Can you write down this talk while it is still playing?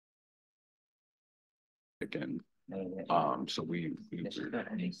again. So we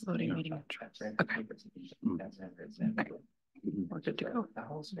Loading meeting. Okay. We're good to go.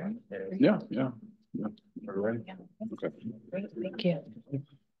 Yeah. We're ready. Okay. Great, thank you.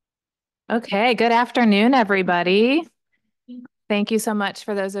 Okay, good afternoon, everybody. Thank you so much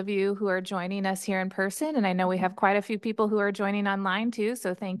for those of you who are joining us here in person. And I know we have quite a few people who are joining online too.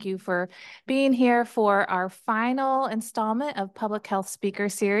 So thank you for being here for our final installment of Public Health Speaker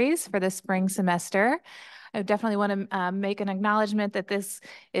Series for the spring semester. I definitely want to make an acknowledgement that this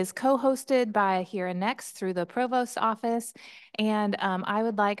is co-hosted by Here and Next through the Provost's office. And I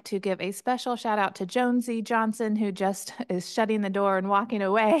would like to give a special shout out to Jonesy Johnson, who just is shutting the door and walking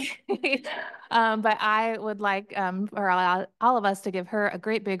away. But I would like for all of us to give her a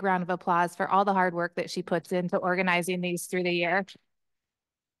great big round of applause for all the hard work that she puts into organizing these through the year.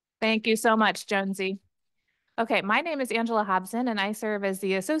 Thank you so much, Jonesy. Okay, my name is Angela Hobson, and I serve as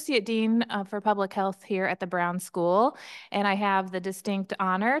the Associate Dean for Public Health here at the Brown School. And I have the distinct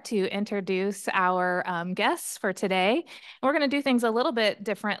honor to introduce our guests for today. We're going to do things a little bit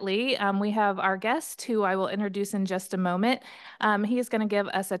differently. We have our guest, who I will introduce in just a moment. He is going to give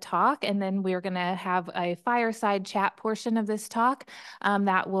us a talk, and then we're going to have a fireside chat portion of this talk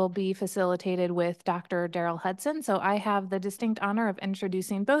that will be facilitated with Dr. Daryl Hudson. So I have the distinct honor of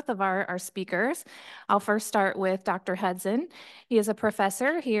introducing both of our speakers. I'll first start with Dr. Hudson. He is a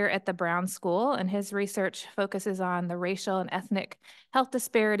professor here at the Brown School, and his research focuses on the racial and ethnic health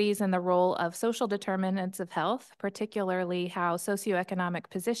disparities and the role of social determinants of health, particularly how socioeconomic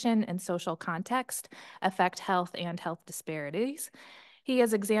position and social context affect health and health disparities. He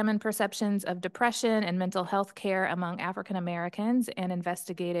has examined perceptions of depression and mental health care among African Americans and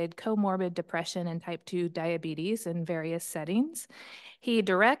investigated comorbid depression and type 2 diabetes in various settings. He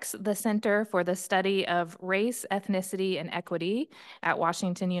directs the Center for the Study of Race, Ethnicity, and Equity at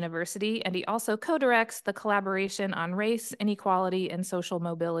Washington University, and he also co-directs the Collaboration on Race, Inequality, and Social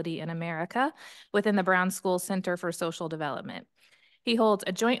Mobility in America within the Brown School Center for Social Development. He holds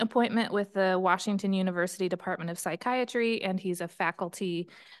a joint appointment with the Washington University Department of Psychiatry, and he's a faculty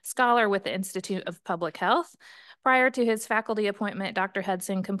scholar with the Institute of Public Health. Prior to his faculty appointment, Dr.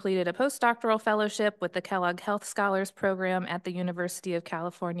 Hudson completed a postdoctoral fellowship with the Kellogg Health Scholars Program at the University of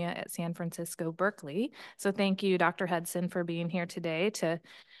California at San Francisco, Berkeley. So thank you, Dr. Hudson, for being here today to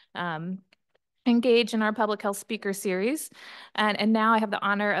engage in our public health speaker series. And now I have the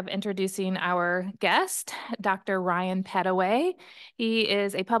honor of introducing our guest, Dr. Ryan Petteway. He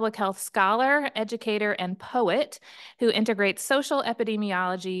is a public health scholar, educator, and poet who integrates social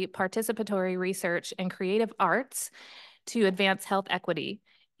epidemiology, participatory research, and creative arts to advance health equity.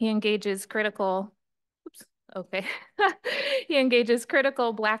 He engages critical He engages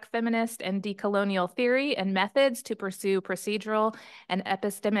critical Black feminist and decolonial theory and methods to pursue procedural and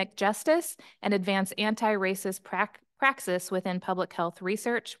epistemic justice and advance anti-racist praxis within public health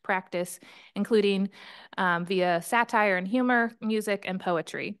research practice, including via satire and humor, music, and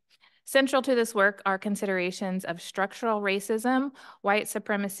poetry. Central to this work are considerations of structural racism, white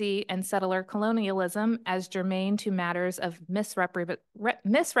supremacy, and settler colonialism as germane to matters of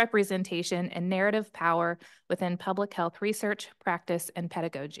misrepresentation and narrative power within public health research, practice, and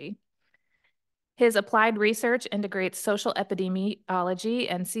pedagogy. His applied research integrates social epidemiology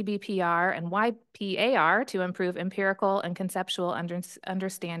and CBPR and YPAR to improve empirical and conceptual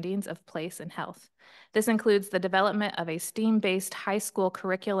understandings of place and health. This includes the development of a STEAM-based high school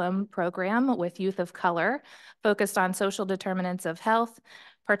curriculum program with youth of color focused on social determinants of health,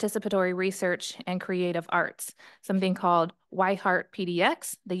 participatory research, and creative arts, something called YHeart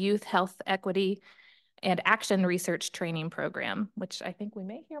PDX, the Youth Health Equity and Action Research Training Program, which I think we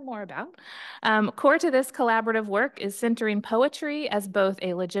may hear more about. Core to this collaborative work is centering poetry as both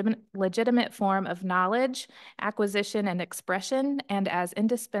a legitimate form of knowledge, acquisition, and expression, and as an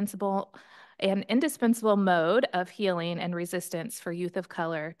indispensable mode of healing and resistance for youth of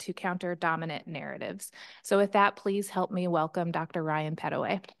color to counter dominant narratives. So with that, please help me welcome Dr. Ryan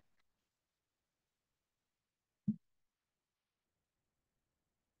Petteway.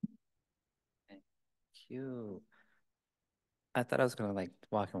 Cute. I thought I was gonna like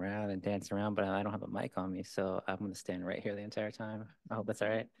walk around and dance around, but I don't have a mic on me, so I'm gonna stand right here the entire time. I hope that's all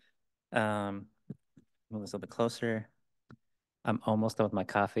right. Move this a little bit closer. I'm almost done with my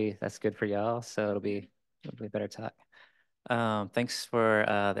coffee. That's good for y'all, so it'll be a better talk. Thanks for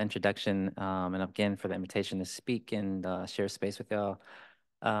the introduction, and again for the invitation to speak and share space with y'all.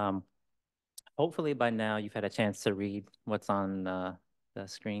 Hopefully by now you've had a chance to read what's on the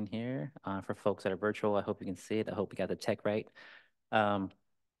screen here. For folks that are virtual, I hope you can see it. I hope you got the tech right.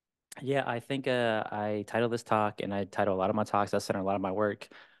 Yeah, I think I titled this talk, and I title a lot of my talks. I center a lot of my work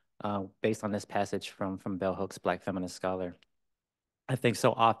based on this passage from Bell Hooks, Black feminist scholar. I think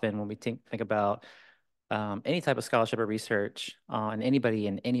so often when we think about any type of scholarship or research on anybody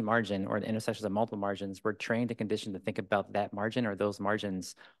in any margin or the intersections of multiple margins, we're trained and conditioned to think about that margin or those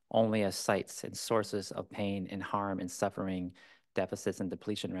margins only as sites and sources of pain and harm and suffering, deficits and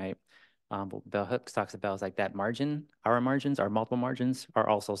depletion, right? What Bell Hooks talks about is like that margin, our margins, our multiple margins are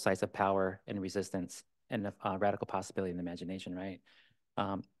also sites of power and resistance and radical possibility and imagination, right?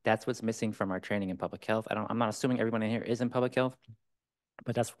 That's what's missing from our training in public health. I'm not assuming everyone in here is in public health,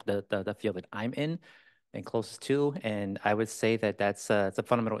 but that's the field that I'm in and closest to. And I would say that it's a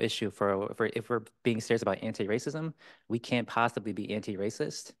fundamental issue if we're being serious about anti-racism. We can't possibly be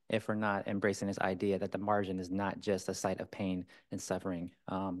anti-racist if we're not embracing this idea that the margin is not just a site of pain and suffering.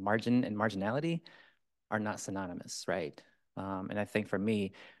 Margin and marginality are not synonymous, right? And I think for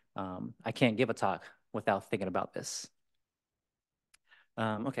me, I can't give a talk without thinking about this.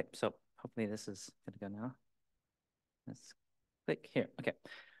 Okay, so hopefully this is gonna go now. Let's click here, okay.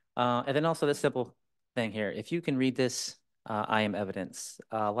 And then also this simple thing here. If you can read this, I am evidence.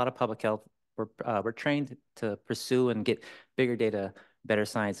 A lot of public health, we're trained to pursue and get bigger data, better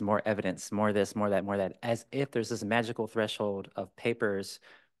science, more evidence, more this, more that, more that, as if there's this magical threshold of papers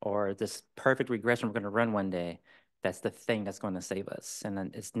or this perfect regression we're going to run one day. That's the thing that's going to save us. And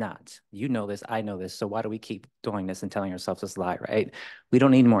then it's not. You know this, I know this. So why do we keep doing this and telling ourselves this lie, right? We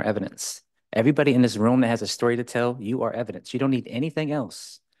don't need more evidence. Everybody in this room that has a story to tell, you are evidence. You don't need anything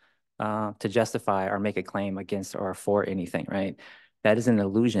else to justify or make a claim against or for anything, right? That is an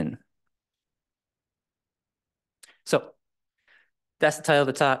illusion. So that's the title of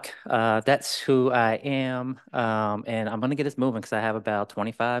the talk. That's who I am. And I'm gonna get this moving because I have about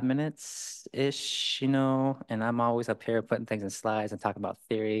 25 minutes-ish, you know, and I'm always up here putting things in slides and talking about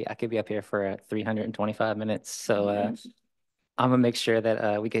theory. I could be up here for 325 minutes. So I'm gonna make sure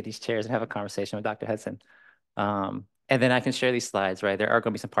that we get these chairs and have a conversation with Dr. Hudson. And then I can share these slides, right? There are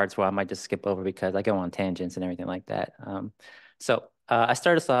going to be some parts where I might just skip over because I go on tangents and everything like that. So I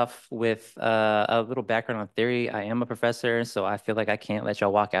started us off with a little background on theory. I am a professor, so I feel like I can't let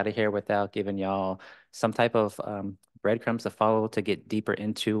y'all walk out of here without giving y'all some type of breadcrumbs to follow to get deeper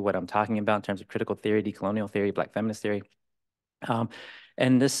into what I'm talking about in terms of critical theory, decolonial theory, Black feminist theory.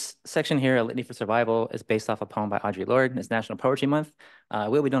 And this section here, A Litany for Survival, is based off a poem by Audre Lorde. It's National Poetry Month.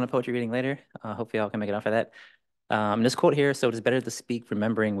 We'll be doing a poetry reading later. Hopefully y'all can make it out for that. This quote here, so it is better to speak,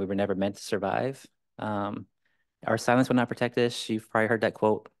 remembering we were never meant to survive. Our silence will not protect us. You've probably heard that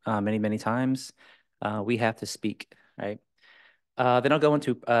quote many, many times. We have to speak, right? Then I'll go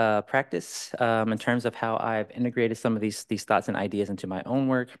into practice in terms of how I've integrated some of these thoughts and ideas into my own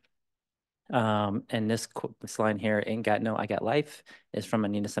work. And this line here, "Ain't got no, I got life," is from a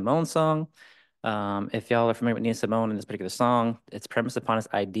Nina Simone song. If y'all are familiar with Nina Simone and this particular song, it's premised upon this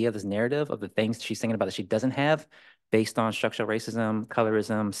idea, this narrative of the things she's singing about that she doesn't have based on structural racism,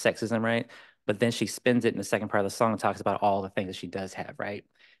 colorism, sexism, right? But then she spins it in the second part of the song and talks about all the things that she does have, right?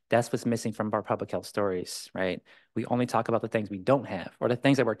 That's what's missing from our public health stories, right? We only talk about the things we don't have or the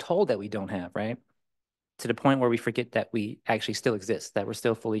things that we're told that we don't have, right? To the point where we forget that we actually still exist, that we're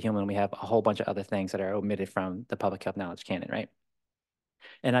still fully human. We have a whole bunch of other things that are omitted from the public health knowledge canon, right?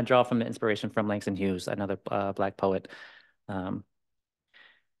 And I draw from the inspiration from Langston Hughes, another Black poet. And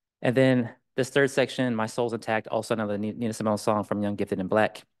then this third section, My Soul's Intact, also another Nina Simone song from Young, Gifted, and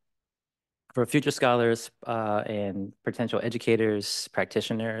Black. For future scholars and potential educators,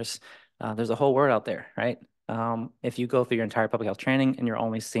 practitioners, there's a whole world out there, right? If you go through your entire public health training and you're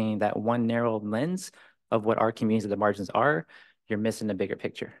only seeing that one narrow lens of what our communities at the margins are, you're missing the bigger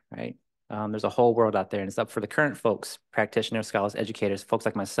picture, right? There's a whole world out there, and it's up for the current folks, practitioners, scholars, educators, folks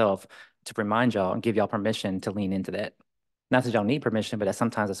like myself, to remind y'all and give y'all permission to lean into that. Not that y'all need permission, but that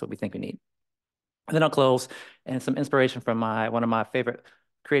sometimes that's what we think we need. And then I'll close, and some inspiration from one of my favorite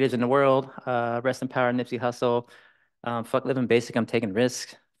creatives in the world, rest in power, Nipsey Hussle. Fuck living basic, I'm taking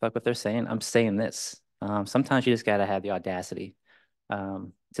risks. Fuck what they're saying, I'm saying this. Sometimes you just gotta have the audacity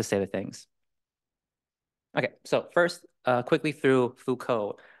to say the things. Okay, so first, quickly through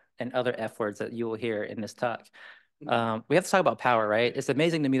Foucault and other F words that you will hear in this talk. We have to talk about power, right? It's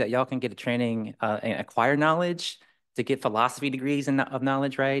amazing to me that y'all can get a training and acquire knowledge to get philosophy degrees of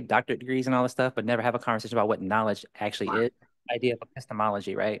knowledge, right? Doctorate degrees and all this stuff, but never have a conversation about what knowledge actually is. Idea of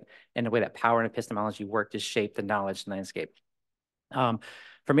epistemology, right? And the way that power and epistemology work to shape the knowledge landscape.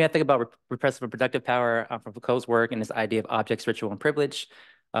 For me, I think about repressive and productive power from Foucault's work and this idea of objects, ritual, and privilege.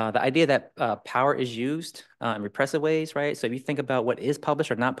 The idea that power is used in repressive ways, right? So if you think about what is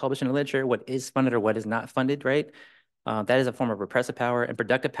published or not published in the literature, what is funded or what is not funded, right? That is a form of repressive power, and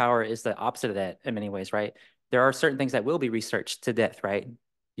productive power is the opposite of that in many ways, right? There are certain things that will be researched to death, right?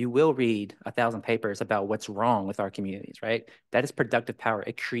 You will read 1,000 papers about what's wrong with our communities, right? That is productive power.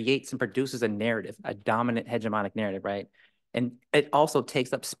 It creates and produces a narrative, a dominant hegemonic narrative, right? And it also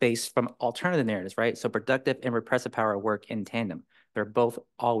takes up space from alternative narratives, right? So productive and repressive power work in tandem. They're both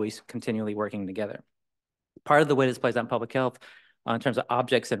always continually working together. Part of the way this plays out in public health, in terms of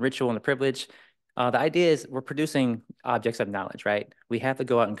objects and ritual and the privilege, the idea is we're producing objects of knowledge, right? We have to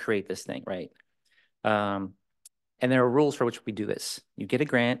go out and create this thing, right? And there are rules for which we do this. You get a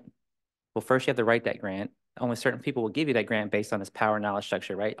grant. Well, first you have to write that grant. Only certain people will give you that grant based on this power knowledge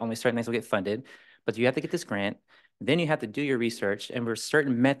structure, right? Only certain things will get funded, but you have to get this grant. Then you have to do your research, and there's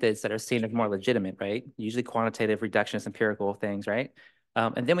certain methods that are seen as more legitimate, right? Usually quantitative, reductionist, empirical things, right?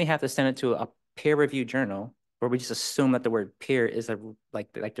 And then we have to send it to a peer-reviewed journal where we just assume that the word peer is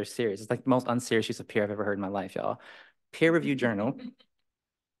like they're serious. It's like the most unserious use of peer I've ever heard in my life, y'all. Peer-reviewed journal.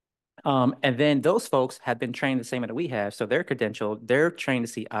 And then those folks have been trained the same way that we have. So they're credentialed, they're trained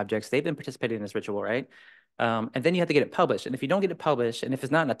to see objects. They've been participating in this ritual, right? And then you have to get it published. And if you don't get it published, and if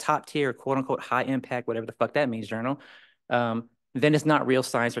it's not in a top tier, quote unquote, high impact, whatever the fuck that means, journal, then it's not real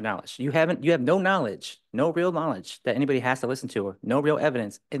science or knowledge. You have no knowledge, no real knowledge that anybody has to listen to, or no real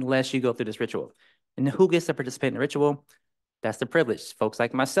evidence unless you go through this ritual. And who gets to participate in the ritual? That's the privilege. Folks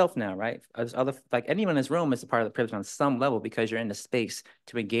like myself now, right? Like anyone in this room is a part of the privilege on some level because you're in the space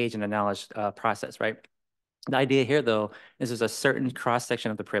to engage in the knowledge process, right? The idea here, though, is there's a certain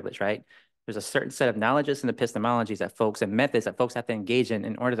cross-section of the privilege, right? There's a certain set of knowledges and epistemologies that folks and methods that folks have to engage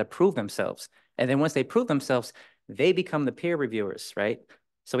in order to prove themselves. And then once they prove themselves, they become the peer reviewers, right?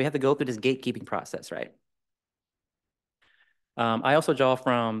 So we have to go through this gatekeeping process, right? I also draw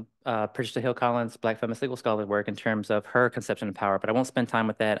from Patricia Hill Collins' Black feminist legal scholar work in terms of her conception of power, but I won't spend time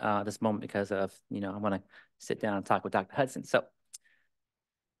with that at this moment because of, I want to sit down and talk with Dr. Hudson. So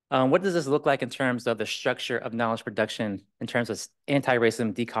what does this look like in terms of the structure of knowledge production in terms of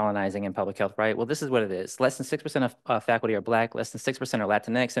anti-racism, decolonizing, and public health, right? Well, this is what it is. Less than 6% of faculty are Black, less than 6% are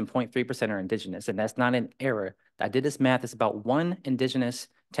Latinx, and 0.3% are Indigenous. And that's not an error. I did this math. It's about one Indigenous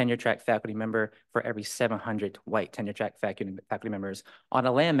tenure track faculty member for every 700 white tenure track faculty members on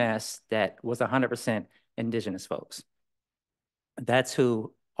a landmass that was 100% Indigenous folks. That's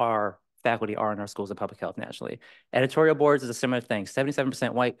who our faculty are in our schools of public health nationally. Editorial boards is a similar thing,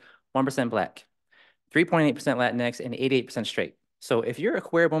 77% white, 1% Black, 3.8% Latinx, and 88% straight. So if you're a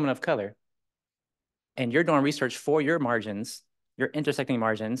queer woman of color and you're doing research for your margins, your intersecting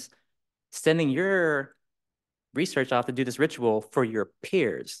margins, sending your research off to do this ritual for your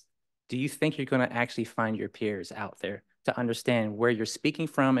peers, do you think you're going to actually find your peers out there to understand where you're speaking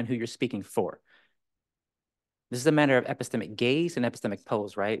from and who you're speaking for? This is a matter of epistemic gaze and epistemic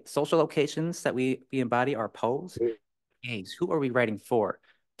pose, right? Social locations that we embody are pose. Gaze, who are we writing for?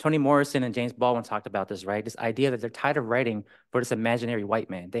 Toni Morrison and James Baldwin talked about this, right? This idea that they're tired of writing for this imaginary white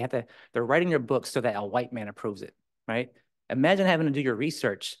man. They're writing their books so that a white man approves it, right? Imagine having to do your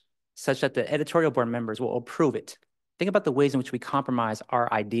research such that the editorial board members will approve it. Think about the ways in which we compromise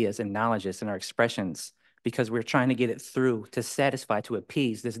our ideas and knowledges and our expressions because we're trying to get it through to satisfy, to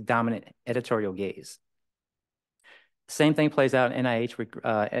appease this dominant editorial gaze. Same thing plays out in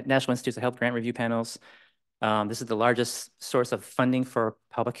NIH, at National Institutes of Health grant review panels. This is the largest source of funding for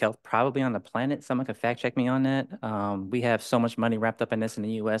public health probably on the planet. Someone could fact check me on that. We have so much money wrapped up in this in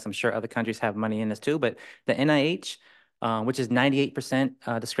the US. I'm sure other countries have money in this too, but the NIH, which is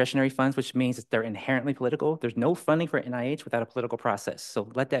 98% discretionary funds, which means that they're inherently political. There's no funding for NIH without a political process.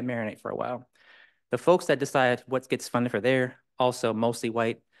 So let that marinate for a while. The folks that decide what gets funded for there, also mostly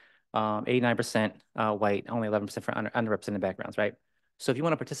white, 89% white, only 11% for underrepresented backgrounds, right? So if you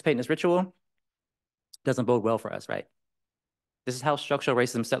want to participate in this ritual, doesn't bode well for us, right? This is how structural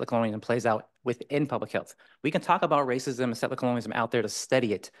racism, settler colonialism plays out within public health. We can talk about racism and settler colonialism out there to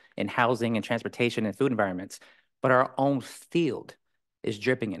study it in housing and transportation and food environments, but our own field is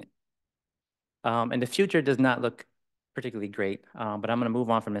dripping in it. And the future does not look particularly great, but I'm going to move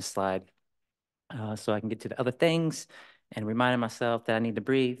on from this slide so I can get to the other things and reminding myself that I need to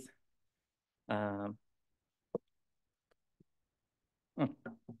breathe. And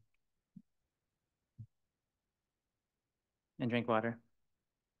drink water.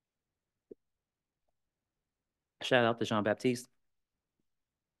 Shout out to Jean-Baptiste.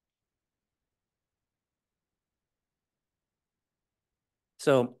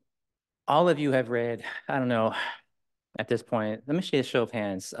 So all of you have read, I don't know, at this point, let me see a show of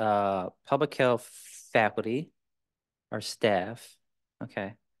hands. Public health faculty or staff,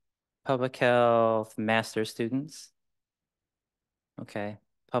 okay. Public health master students, okay.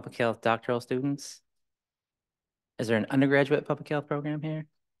 Public health doctoral students. Is there an undergraduate public health program here?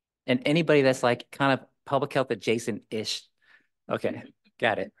 And anybody that's like kind of public health adjacent-ish, okay.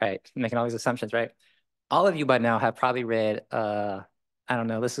 Got it, right. Making all these assumptions, right? All of you by now have probably read, I don't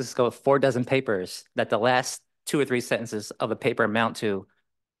know, let's just go with 4 dozen papers that the last 2 or 3 sentences of a paper amount to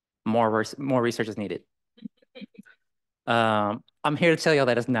more research is needed. I'm here to tell y'all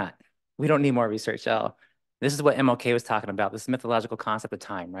that it's not. We don't need more research, y'all. This is what MLK was talking about, this mythological concept of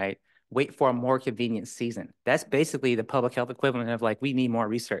time, right? Wait for a more convenient season. That's basically the public health equivalent of like, we need more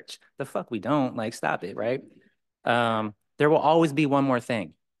research. The fuck we don't, like, stop it, right? There will always be one more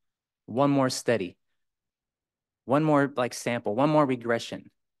thing, one more study, one more like sample, one more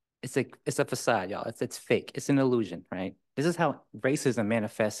regression. It's a facade, y'all. It's fake. It's an illusion, right? This is how racism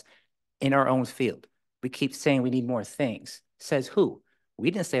manifests in our own field. We keep saying we need more things. Says who?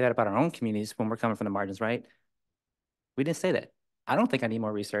 We didn't say that about our own communities when we're coming from the margins, right? We didn't say that. I don't think I need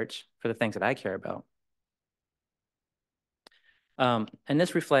more research for the things that I care about. And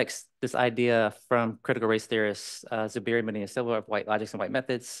this reflects this idea from critical race theorists, Zubiri, Medina Silva, of white logics and white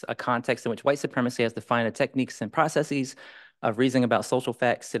methods, a context in which white supremacy has defined the techniques and processes of reasoning about social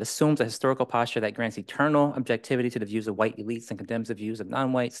facts. It assumes a historical posture that grants eternal objectivity to the views of white elites and condemns the views of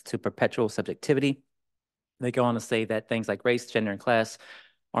non-whites to perpetual subjectivity. They go on to say that things like race, gender, and class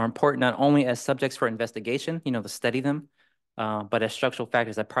are important not only as subjects for investigation, to study them, but as structural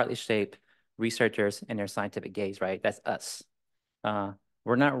factors that partly shape researchers and their scientific gaze, right? That's us.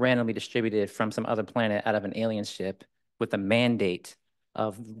 We're not randomly distributed from some other planet out of an alien ship with a mandate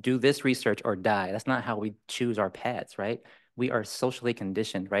of do this research or die. That's not how we choose our paths, right? We are socially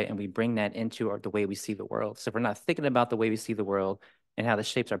conditioned, right? And we bring that into the way we see the world. So if we're not thinking about the way we see the world and how this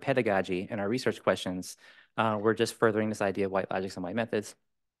shapes our pedagogy and our research questions, we're just furthering this idea of white logics and white methods.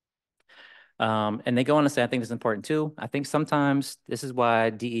 And they go on to say, I think this is important too. I think sometimes this is why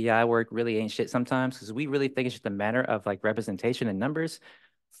DEI work really ain't shit sometimes, because we really think it's just a matter of like representation and numbers.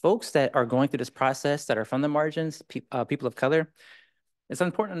 Folks that are going through this process that are from the margins, people of color, it's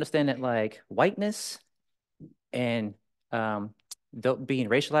important to understand that like whiteness and being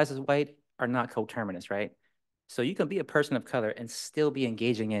racialized as white are not coterminous, right? So you can be a person of color and still be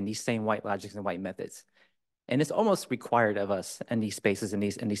engaging in these same white logics and white methods. And it's almost required of us in these spaces, in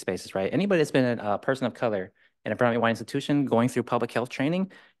these spaces, right? Anybody that's been a person of color in a predominantly white institution going through public health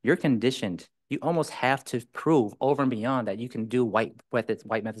training, you're conditioned. You almost have to prove over and beyond that you can do white methods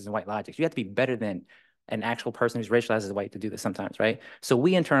and white logics. You have to be better than an actual person who's racialized as white to do this sometimes, right? So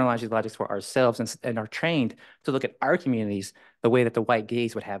we internalize these logics for ourselves and are trained to look at our communities the way that the white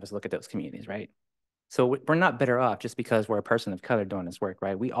gaze would have us look at those communities, right? So we're not better off just because we're a person of color doing this work,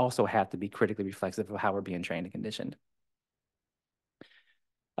 right? We also have to be critically reflexive of how we're being trained and conditioned.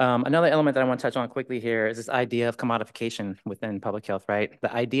 Another element that I want to touch on quickly here is this idea of commodification within public health, right?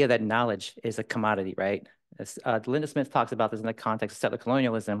 The idea that knowledge is a commodity, right? Linda Smith talks about this in the context of settler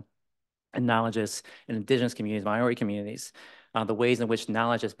colonialism and knowledge is in indigenous communities, minority communities, the ways in which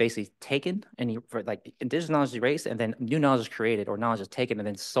knowledge is basically taken and for like indigenous knowledge is erased and then new knowledge is created or knowledge is taken and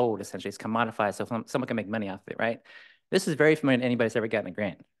then sold essentially. It's commodified so someone can make money off of it, right? This is very familiar to anybody that's ever gotten a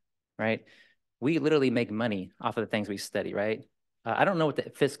grant, right? We literally make money off of the things we study, right? I don't know what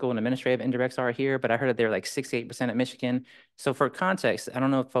the fiscal and administrative indirects are here, but I heard that they're like 68% at Michigan. So for context, I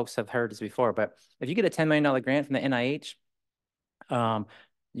don't know if folks have heard this before, but if you get a $10 million grant from the NIH,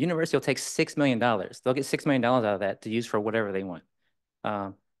 university will take $6 million. They'll get $6 million out of that to use for whatever they want.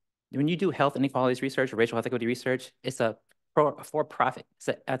 When you do health inequalities research or racial health equity research, it's a for-profit.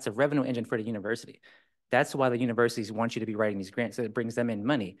 That's a revenue engine for the university. That's why the universities want you to be writing these grants. So it brings them in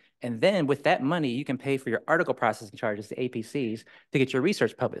money. And then with that money, you can pay for your article processing charges, the APCs, to get your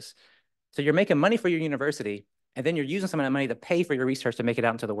research published. So you're making money for your university, and then you're using some of that money to pay for your research to make it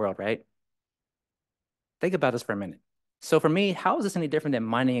out into the world, right? Think about this for a minute. So for me, how is this any different than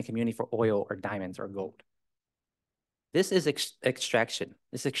mining a community for oil or diamonds or gold? This is extraction.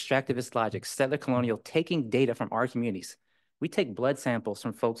 This extractivist logic, settler colonial, taking data from our communities. We take blood samples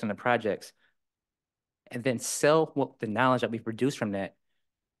from folks in the projects and then sell the knowledge that we produce from that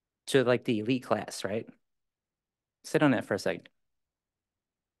to like the elite class, right? Sit on that for a second.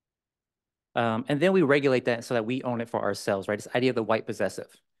 And then we regulate that so that we own it for ourselves, right? This idea of the white possessive.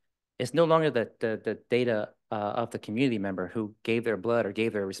 It's no longer the data of the community member who gave their blood or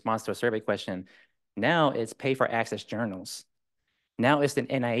gave their response to a survey question. Now it's pay for access journals. Now it's an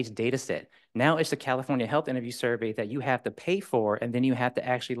NIH data set. Now it's the California Health Interview Survey that you have to pay for, and then you have to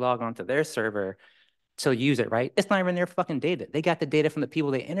actually log on to their server to use it, right? It's not even their fucking data. They got the data from the people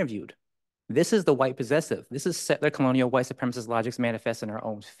they interviewed. This is the white possessive. This is settler colonial white supremacist logics manifest in our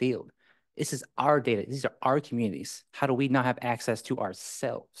own field. This is our data. These are our communities. How do we not have access to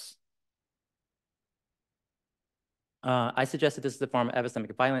ourselves? I suggested this is a form of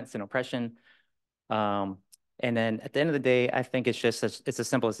epistemic violence and oppression. And then at the end of the day, I think it's just it's as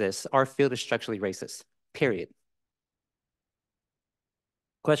simple as this. Our field is structurally racist, period.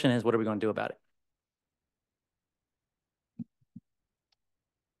 Question is, what are we going to do about it?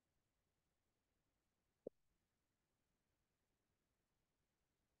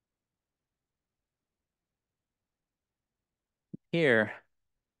 Here,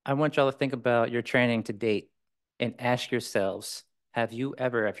 I want y'all to think about your training to date and ask yourselves, have you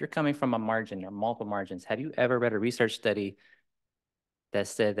ever, if you're coming from a margin or multiple margins, have you ever read a research study that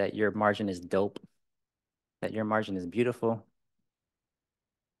said that your margin is dope, that your margin is beautiful?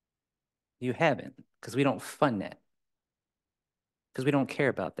 You haven't, because we don't fund that, because we don't care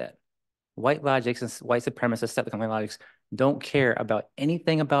about that. White logics and white supremacists, settler logics don't care about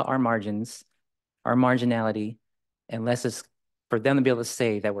anything about our margins, our marginality, unless it's for them to be able to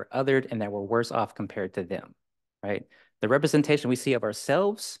say that we're othered and that we're worse off compared to them, right? The representation we see of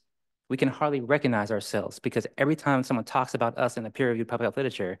ourselves, we can hardly recognize ourselves because every time someone talks about us in the peer-reviewed public health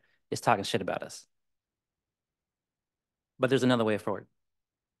literature, it's talking shit about us. But there's another way forward.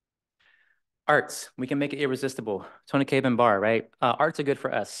 Arts, we can make it irresistible. Tony Caven Barr, right? Arts are good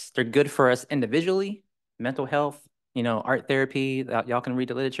for us. They're good for us individually, mental health, art therapy, y'all can read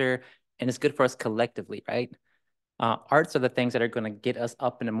the literature, and it's good for us collectively, right? Arts are the things that are going to get us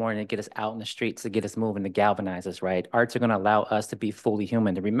up in the morning, to get us out in the streets, to get us moving, to galvanize us, right? Arts are going to allow us to be fully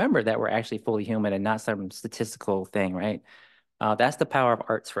human, to remember that we're actually fully human and not some statistical thing, right? That's the power of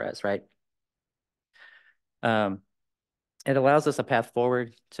arts for us, right? It allows us a path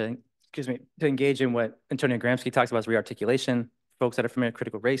forward to engage in what Antonio Gramsci talks about as rearticulation. Folks that are familiar with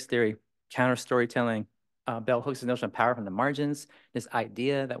critical race theory, counter storytelling, bell hooks the notion of power from the margins, this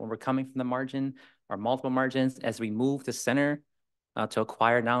idea that when we're coming from the margin or multiple margins, as we move to center to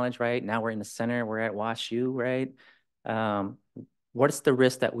acquire knowledge, right? Now we're in the center, we're at WashU, right? What's the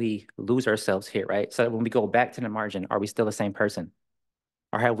risk that we lose ourselves here, right? So when we go back to the margin, are we still the same person?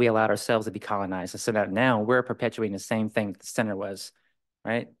 Or have we allowed ourselves to be colonized? So that now we're perpetuating the same thing the center was,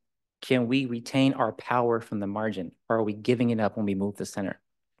 right? Can we retain our power from the margin, or are we giving it up when we move the center?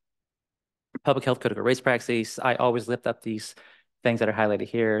 Public health critical race praxis, I always lift up these things that are highlighted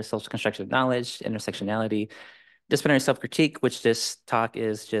here: social construction of knowledge, intersectionality, disciplinary self-critique, which this talk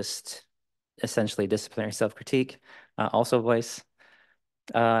is just essentially disciplinary self-critique, also voice.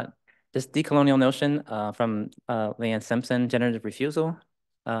 This decolonial notion from Leanne Simpson, generative refusal,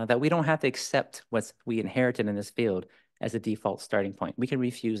 that we don't have to accept what we inherited in this field as a default starting point. We can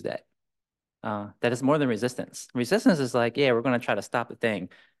refuse that. That is more than resistance. Resistance is like, yeah, we're going to try to stop the thing.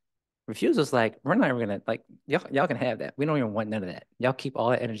 Refusal is like, we're not even going to, like, y'all can have that. We don't even want none of that. Y'all keep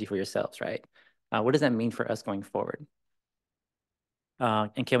all that energy for yourselves, right? What does that mean for us going forward?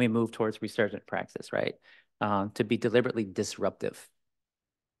 And can we move towards resurgent praxis, right? To be deliberately disruptive.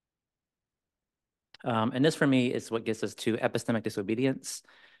 And this for me is what gets us to epistemic disobedience.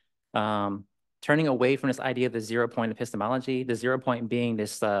 Turning away from this idea of the 0 point epistemology, the 0 point being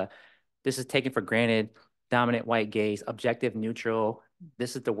this, this is taken for granted, dominant white gaze, objective, neutral.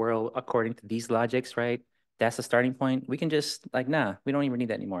 This is the world according to these logics, right? That's the starting point. We can just like, nah, we don't even need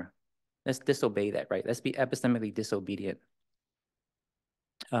that anymore. Let's disobey that, right? Let's be epistemically disobedient.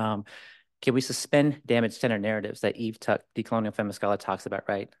 Can we suspend damage-centered narratives that Eve Tuck, decolonial feminist scholar, talks about,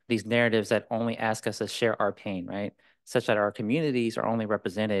 right? These narratives that only ask us to share our pain, right? Such that our communities are only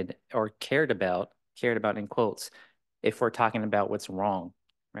represented or cared about in quotes, if we're talking about what's wrong,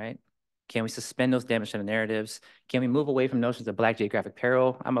 right? Can we suspend those damage-centered narratives? Can we move away from notions of Black geographic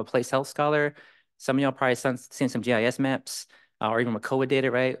peril? I'm a place health scholar. Some of y'all probably seen some GIS maps or even McCOA data,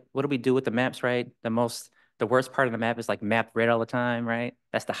 right? What do we do with the maps, right? The worst part of the map is like mapped red all the time, right?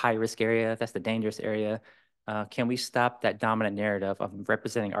 That's the high risk area. That's the dangerous area. Can we stop that dominant narrative of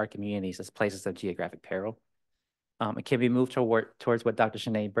representing our communities as places of geographic peril? And can we move towards what Dr.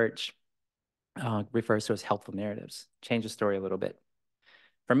 Sinead Birch refers to as helpful narratives? Change the story a little bit.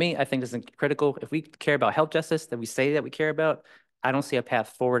 For me, I think this is critical. If we care about health justice that we say that we care about, I don't see a path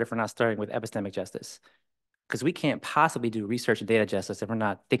forward if we're not starting with epistemic justice. Because we can't possibly do research and data justice if we're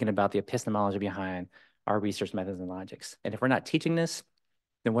not thinking about the epistemology behind our research methods and logics. And if we're not teaching this,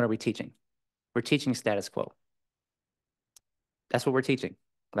 then what are we teaching? We're teaching status quo. That's what we're teaching.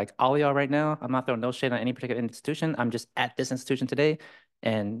 Like all of y'all right now, I'm not throwing no shade on any particular institution. I'm just at this institution today,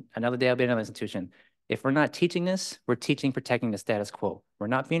 and another day I'll be at another institution. If we're not teaching this, we're teaching protecting the status quo. We're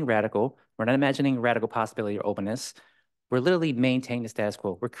not being radical. We're not imagining radical possibility or openness. We're literally maintaining the status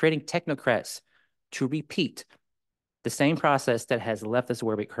quo. We're creating technocrats to repeat the same process that has left us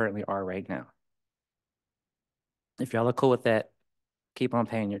where we currently are right now. If y'all are cool with that, keep on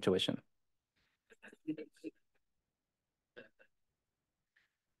paying your tuition.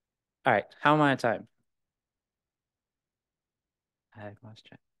 All right, how am I on time? I lost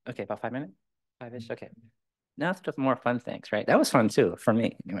track. Okay, about 5 minutes? 5-ish, okay. Now to the more fun things, right? That was fun too, for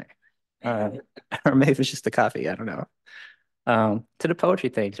me, anyway. Or maybe it's just the coffee, I don't know. To the poetry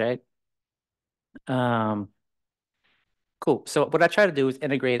things, right? Cool. So what I try to do is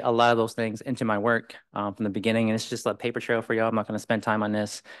integrate a lot of those things into my work from the beginning, and it's just a paper trail for y'all. I'm not going to spend time on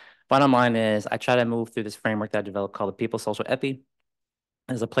this. Bottom line is I try to move through this framework that I developed called the People Social Epi.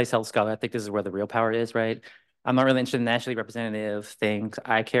 As a placeholder scholar, I think this is where the real power is, right? I'm not really interested in nationally representative things.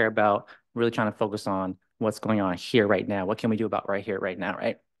 I care about really trying to focus on what's going on here right now. What can we do about right here, right now,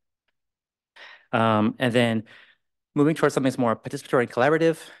 right? And then moving towards something that's more participatory and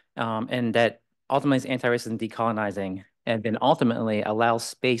collaborative, and that ultimately is anti-racist and decolonizing, and then ultimately allows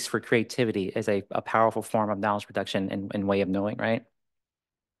space for creativity as a powerful form of knowledge production and way of knowing, right?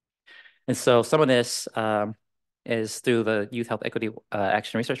 And so some of this is through the Youth Health Equity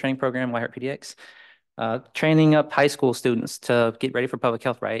Action Research Training Program, White Heart PDX, training up high school students to get ready for public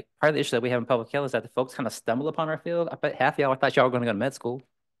health, right? Part of the issue that we have in public health is that the folks kind of stumble upon our field. I bet half y'all thought y'all were going to go to med school.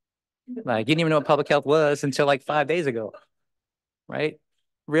 Like, you didn't even know what public health was until like 5 days ago, right?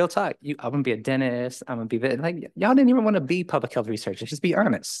 Real talk. I'm gonna be a dentist. I'm gonna be like, y'all didn't even want to be public health researchers. Just be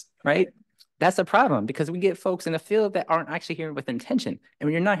honest, right? That's a problem because we get folks in the field that aren't actually here with intention. And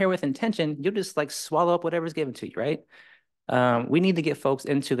when you're not here with intention, you'll just like swallow up whatever's given to you, right? We need to get folks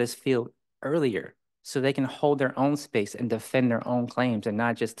into this field earlier so they can hold their own space and defend their own claims and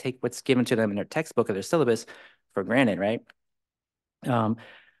not just take what's given to them in their textbook or their syllabus for granted, right?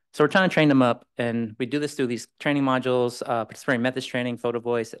 So we're trying to train them up, and we do this through these training modules, participatory methods training, photo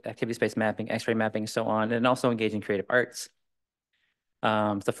voice, activity-based mapping, X-ray mapping, and so on, and also engaging creative arts.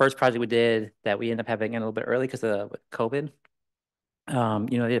 The first project we did that we ended up having a little bit early because of COVID. You know,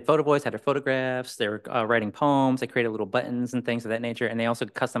 they did photo voice, had their photographs, they were writing poems, they created little buttons and things of that nature, and they also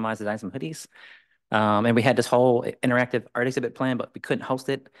customized, designed some hoodies. And we had this whole interactive art exhibit plan, but we couldn't host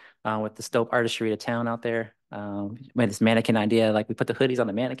it with the Stope Artistry of town out there. We had this mannequin idea, like we put the hoodies on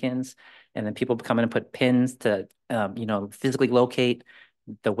the mannequins, and then people come in and put pins to, you know, physically locate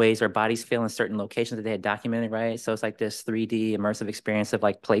the ways their bodies feel in certain locations that they had documented, right? So it's like this 3D immersive experience of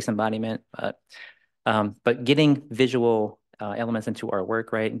like place embodiment. But getting visual elements into our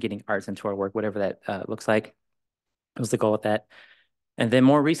work, right, and getting arts into our work, whatever that looks like, was the goal with that. And then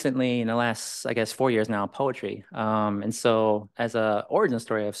more recently, in the last, I guess, 4 years now, poetry. And so as a origin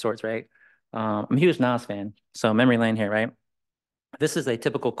story of sorts, right? I'm a huge Nas fan. So memory lane here, right? This is a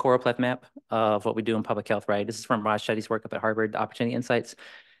typical choropleth map of what we do in public health, right? This is from Raj Shetty's work up at Harvard, Opportunity Insights.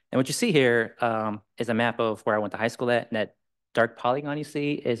 And what you see here is a map of where I went to high school at. And that dark polygon you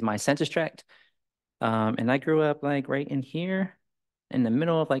see is my census tract. And I grew up like right in here, in the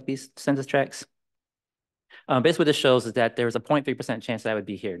middle of like these census tracts. Basically, what this shows is that there's a 0.3% chance that I would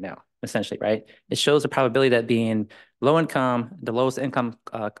be here now, essentially, right? It shows the probability that being low income, the lowest income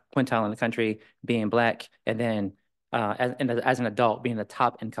quintile in the country, being Black, and then as an adult, being the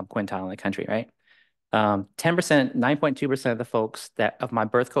top income quintile in the country, right? 10%, 9.2% of the folks that of my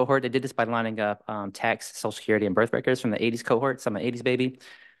birth cohort, they did this by lining up tax, Social Security, and birth records from the 80s cohort. So I'm an 80s baby.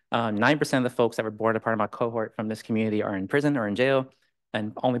 9% of the folks that were born a part of my cohort from this community are in prison or in jail,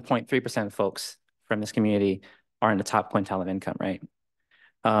 and only 0.3% of folks from this community are in the top quintile of income, right?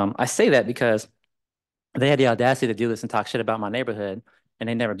 I say that because they had the audacity to do this and talk shit about my neighborhood, and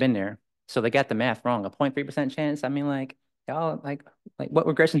they'd never been there. So they got the math wrong. A 0.3% chance. I mean, like, y'all, like what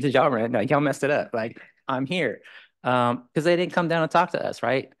regression did y'all run? Like, y'all messed it up. Like, I'm here. Because they didn't come down and talk to us,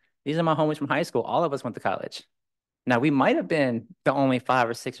 right? These are my homies from high school. All of us went to college. Now, we might have been the only 5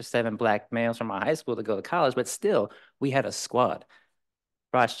 or 6 or 7 Black males from our high school to go to college, but still, we had a squad.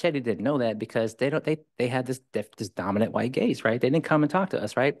 Raj Chetty didn't know that because they had this dominant white gaze, right? They didn't come and talk to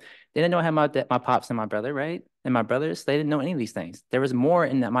us, right? They didn't know how my pops and my brother, right? And my brothers, they didn't know any of these things. There was more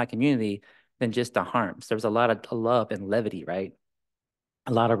in my community than just the harms. There was a lot of love and levity, right?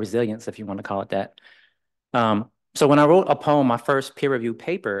 A lot of resilience, if you want to call it that. So when I wrote a poem, my first peer-reviewed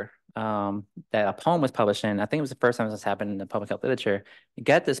paper that a poem was published in, I think it was the first time this happened in the public health literature, it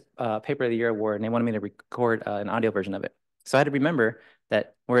got this Paper of the Year award, and they wanted me to record an audio version of it. So I had to remember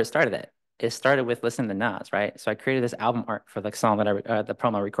that where it started at. It started with listening to Nas, right? So I created this album art for the song that the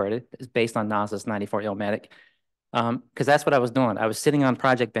poem I recorded. It's based on Nas's 94 Illmatic. Because that's what I was doing. I was sitting on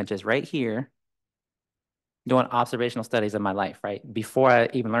project benches right here doing observational studies of my life, right? Before I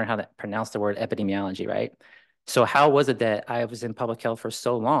even learned how to pronounce the word epidemiology, right? So how was it that I was in public health for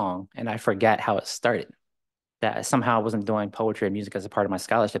so long and I forgot how it started? That I somehow wasn't doing poetry and music as a part of my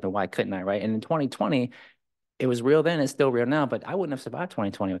scholarship, and why couldn't I, right? And in 2020, it was real then, it's still real now, but I wouldn't have survived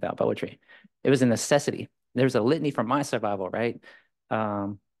 2020 without poetry. It was a necessity. There's a litany for my survival, right?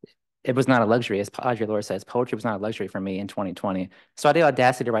 it was not a luxury, as Audre Lorde says, poetry was not a luxury for me in 2020. So I had the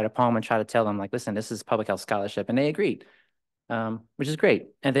audacity to write a poem and try to tell them, like, listen, this is public health scholarship, and they agreed, which is great.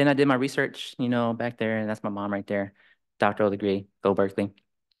 And then I did my research, you know, back there, and that's my mom right there, doctoral degree, go Berkeley.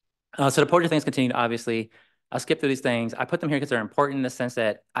 So the poetry things continued, obviously. I'll skip through these things. I put them here because they're important in the sense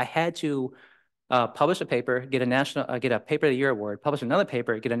that I had to publish a paper, get a Paper of the Year award, publish another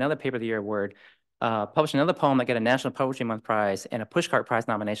paper, get another Paper of the Year award, publish another poem that get a National Poetry Month prize and a Pushcart Prize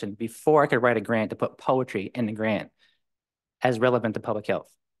nomination before I could write a grant to put poetry in the grant as relevant to public health.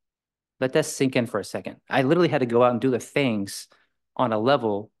 Let that sink in for a second. I literally had to go out and do the things on a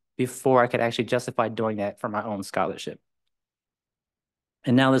level before I could actually justify doing that for my own scholarship.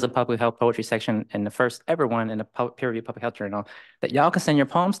 And now there's a public health poetry section in the first ever one in the peer-reviewed public health journal that y'all can send your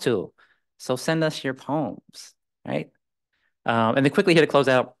poems to. So send us your poems, right? And then quickly here to close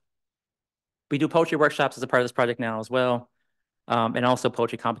out, we do poetry workshops as a part of this project now as well, and also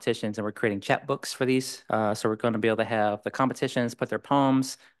poetry competitions, and we're creating chapbooks for these. So we're going to be able to have the competitions put their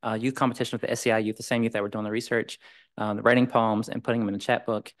poems, youth competition with the SCI youth, the same youth that were doing the research, the writing poems and putting them in a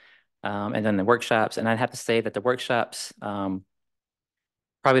chapbook, and then the workshops. And I'd have to say that the workshops,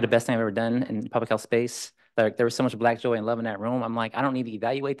 probably the best thing I've ever done in public health space. There was so much Black joy and love in that room. I'm like, I don't need to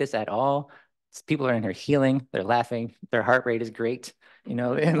evaluate this at all. People are in here healing, they're laughing, their heart rate is great, you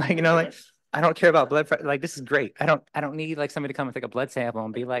know, and like, you know, like, I don't care about blood pressure. Like, this is great. I don't need like somebody to come and take a blood sample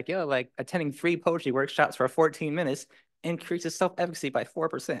and be like, yo, like attending 3 poetry workshops for 14 minutes increases self-efficacy by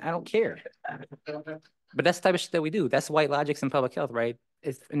 4%. I don't care. But that's the type of shit that we do. That's white logics in public health, right?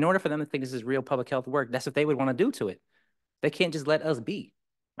 It's, in order for them to think this is real public health work, that's what they would want to do to it. They can't just let us be,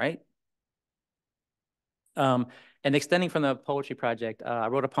 right? And extending from the poetry project, I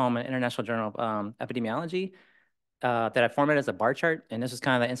wrote a poem in International Journal of Epidemiology that I formatted as a bar chart. And this was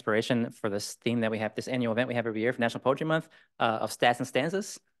kind of the inspiration for this theme that we have, this annual event we have every year for National Poetry Month of stats and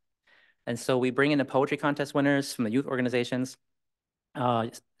stanzas. And so we bring in the poetry contest winners from the youth organizations.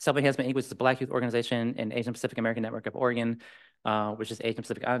 Self-Enhancement Inc., which is the Black Youth Organization, and Asian Pacific American Network of Oregon, which is Asian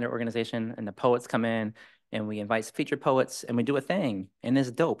Pacific Islander Organization. And the poets come in and we invite featured poets and we do a thing, and it's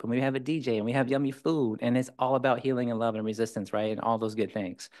dope. And we have a DJ and we have yummy food, and it's all about healing and love and resistance, right? And all those good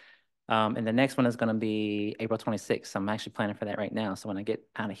things. And the next one is going to be April 26th. I'm actually planning for that right now. So when I get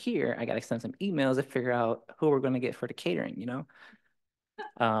out of here, I got to send some emails to figure out who we're going to get for the catering, you know?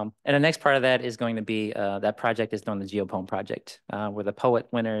 And the next part of that is going to be that project is doing the GeoPoem project, where the poet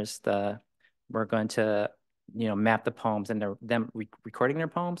winners, we're going to, you know, map the poems and them recording their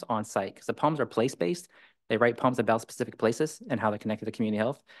poems on site, because the poems are place-based. They write poems about specific places and how they're connected to community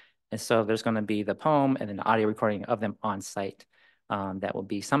health. And so there's going to be the poem and then the audio recording of them on site that will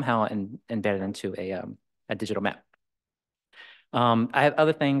be somehow embedded into a digital map. I have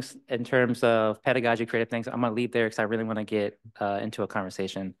other things in terms of pedagogy, creative things. I'm going to leave there because I really want to get into a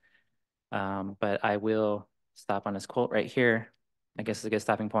conversation. But I will stop on this quote right here. I guess it's a good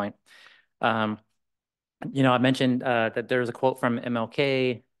stopping point. You know, I mentioned that there's a quote from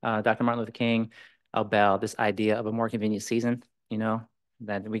MLK, Dr. Martin Luther King, about this idea of a more convenient season, you know,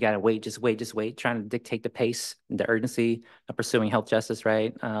 that we got to wait, just wait, trying to dictate the pace and the urgency of pursuing health justice,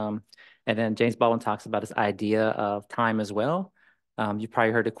 right? And then James Baldwin talks about this idea of time as well. You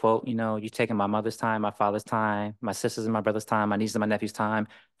probably heard the quote, you know, you've taken my mother's time, my father's time, my sister's and my brother's time, my niece's and my nephew's time.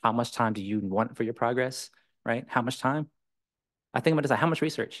 How much time do you want for your progress, right? How much time? I think about this, like, how much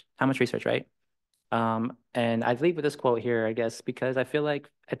research, right? And I leave with this quote here, I guess, because I feel like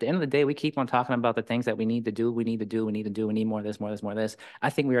at the end of the day, we keep on talking about the things that we need to do, we need more of this, more of this, more of this. I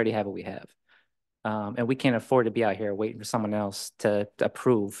think we already have what we have. And we can't afford to be out here waiting for someone else to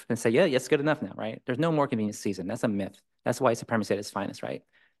approve and say, yeah, it's good enough now, right? There's no more convenient season. That's a myth. That's white supremacy at its finest, right?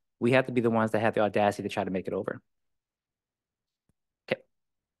 We have to be the ones that have the audacity to try to make it over. Okay,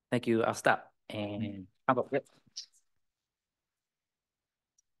 thank you. I'll stop. And how about Rip?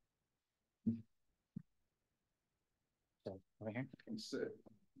 So, over here.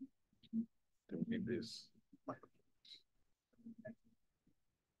 Don't need this.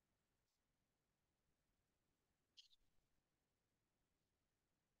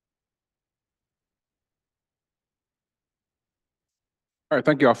 All right,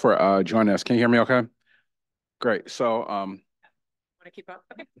 thank you all for joining us. Can you hear me okay? Great. So Want to keep up?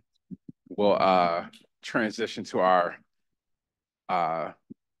 Okay. we'll transition to our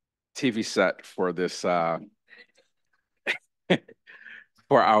TV set for this for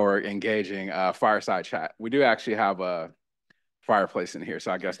our engaging fireside chat. We do actually have a fireplace in here,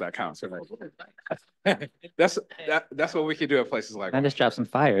 so I guess that counts. That's what we can do at places like I just dropped some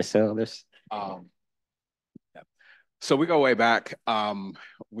fire, so there's yeah. So we go way back.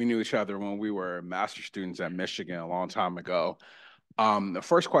 We knew each other when we were master's students at Michigan a long time ago. The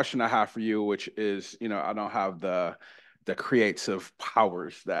first question I have for you, which is, I don't have the creative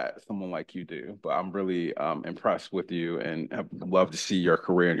powers that someone like you do, but I'm really impressed with you and have loved to see your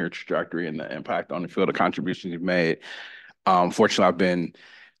career and your trajectory and the impact on the field of contributions you've made. Fortunately, I've been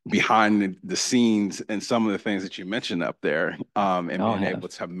behind the scenes and some of the things that you mentioned up there, and being able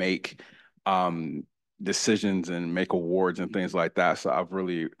to make decisions and make awards and things like that. So I've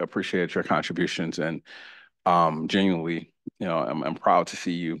really appreciated your contributions, and genuinely, I'm proud to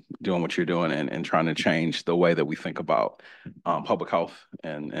see you doing what you're doing and trying to change the way that we think about public health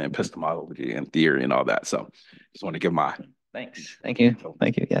and epistemology and theory and all that. So just want to give my thanks. Thank you.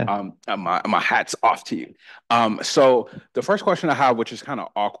 Thank you. Yeah. My hat's off to you. So the first question I have, which is kind of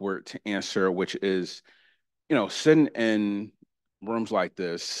awkward to answer, which is, sitting in rooms like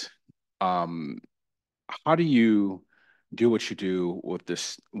this, how do you do what you do with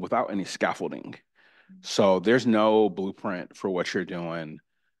this without any scaffolding? So there's no blueprint for what you're doing.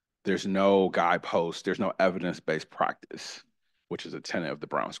 There's no guidepost. There's no evidence-based practice, which is a tenet of the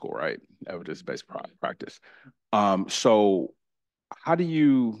Brown School, right? Evidence-based practice. So how do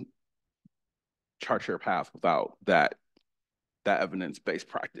you chart your path without that evidence-based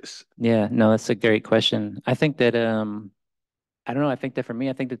practice? Yeah, no, that's a great question. I think that I don't know. I think that for me,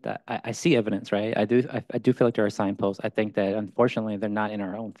 I think that I see evidence, right? I do feel like there are signposts. I think that unfortunately they're not in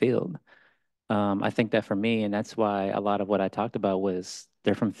our own field. I think that for me, and that's why a lot of what I talked about was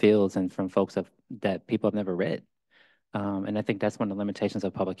they're from fields and from folks that people have never read. And I think that's one of the limitations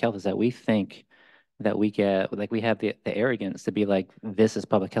of public health is that we think that we have the arrogance to be like, this is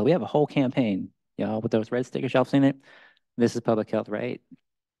public health. We have a whole campaign, with those red stickers, y'all seen it? This is public health, right?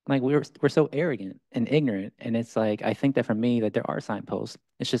 Like we're so arrogant and ignorant. And it's like, I think that for me, that there are signposts.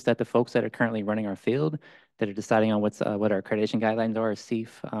 It's just that the folks that are currently running our field, that are deciding on what our accreditation guidelines are,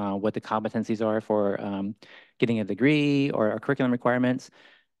 CEIF, what the competencies are for getting a degree or our curriculum requirements.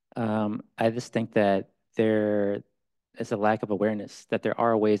 I just think that there is a lack of awareness that there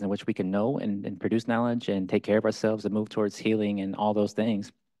are ways in which we can know and produce knowledge and take care of ourselves and move towards healing and all those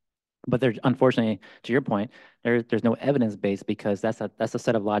things. But there's, unfortunately, to your point, there's no evidence base because that's a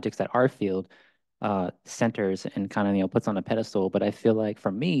set of logics that our field centers and kind of puts on a pedestal. But I feel like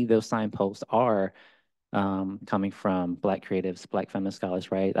for me, those signposts are coming from Black creatives, Black feminist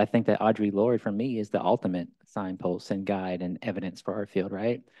scholars, right? I think that Audre Lorde for me is the ultimate signpost and guide and evidence for our field,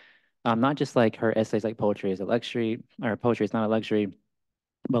 right? Not just like her essays like Poetry is a Luxury, or Poetry is Not a Luxury,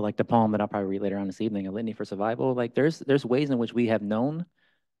 but like the poem that I'll probably read later on this evening, A Litany for Survival. Like there's ways in which we have known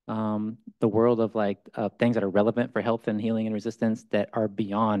the world of things that are relevant for health and healing and resistance that are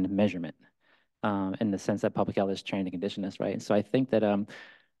beyond measurement, in the sense that public health is trained to condition us, right? And so I think that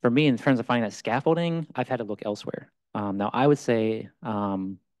for me, in terms of finding that scaffolding, I've had to look elsewhere. Now I would say,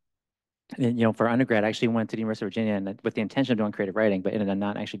 for undergrad, I actually went to the University of Virginia and with the intention of doing creative writing, but ended up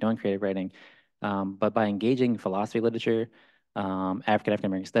not actually doing creative writing. But by engaging philosophy literature, African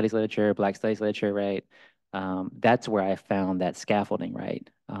American studies literature, Black studies literature, right? That's where I found that scaffolding, right?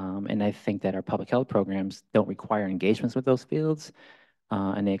 And I think that our public health programs don't require engagements with those fields,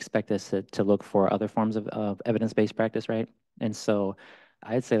 and they expect us to look for other forms of evidence-based practice, right? And so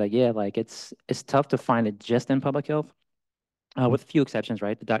I'd say it's tough to find it just in public health, with a few exceptions,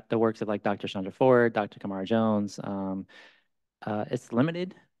 right? The works of like Dr. Chandra Ford, Dr. Kamara Jones, it's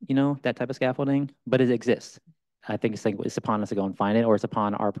limited, that type of scaffolding, but it exists. I think it's upon us to go and find it, or it's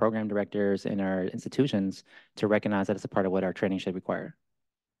upon our program directors and our institutions to recognize that it's a part of what our training should require.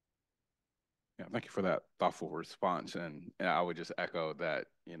 Yeah, thank you for that thoughtful response. And I would just echo that,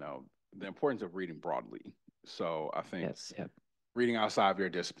 the importance of reading broadly. So I think reading outside of your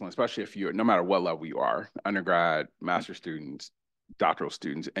discipline, especially if you're, no matter what level you are, undergrad, master's students, doctoral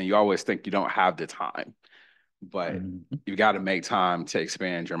students, and you always think you don't have the time, but you got to make time to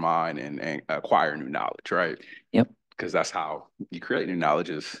expand your mind and acquire new knowledge, right? Yep. Because that's how you create new knowledge,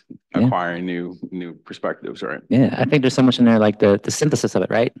 is acquiring new perspectives, right? Yeah, I think there's so much in there, like the synthesis of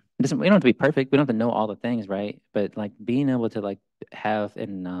it, right? We don't have to be perfect. We don't have to know all the things, right? But like being able to like have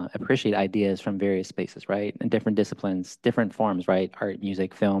and appreciate ideas from various spaces, right? And different disciplines, different forms, right? Art,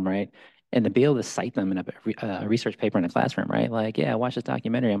 music, film, right? And to be able to cite them in a research paper in a classroom, right? Like, yeah, watch this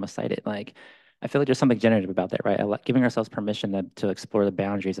documentary, I'm gonna cite it. Like, I feel like there's something generative about that, right? I like giving ourselves permission to explore the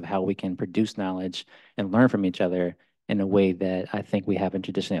boundaries of how we can produce knowledge and learn from each other in a way that I think we haven't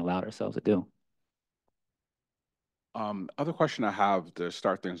traditionally allowed ourselves to do. Other question I have to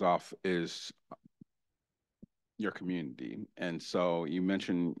start things off is your community. And so you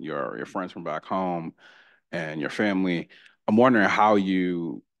mentioned your friends from back home and your family. I'm wondering how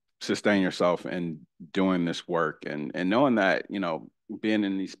you sustain yourself in doing this work and knowing that, being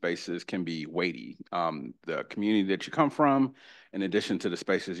in these spaces can be weighty. The community that you come from in addition to the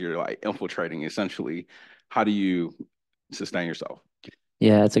spaces you're like infiltrating essentially, how do you sustain yourself?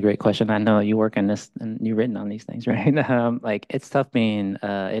 Yeah, it's a great question. I know you work on this and you've written on these things, right? Like it's tough being,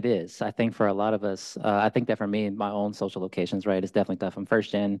 it is. I think for a lot of us, I think that for me, my own social locations, right, it's definitely tough. I'm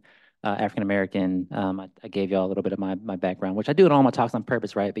first gen African American. I gave you all a little bit of my background, which I do in all my talks on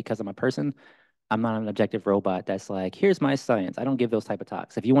purpose, right? Because I'm a person. I'm not an objective robot that's like, here's my science. I don't give those type of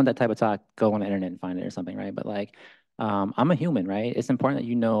talks. If you want that type of talk, go on the internet and find it or something, right? But like, I'm a human, right? It's important that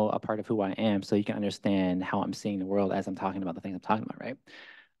you know a part of who I am so you can understand how I'm seeing the world as I'm talking about the things I'm talking about,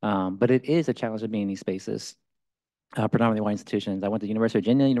 right? But it is a challenge of being in these spaces, predominantly white institutions. I went to University of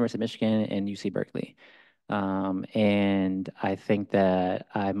Virginia, University of Michigan, and UC Berkeley. And I think that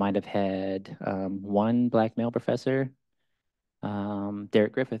I might have had one black male professor,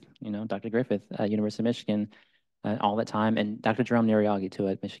 Derek Griffith, Dr. Griffith at University of Michigan, all that time, and Dr. Jerome Neriagi too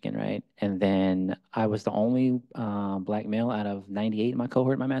at Michigan, right? And then I was the only black male out of 98 in my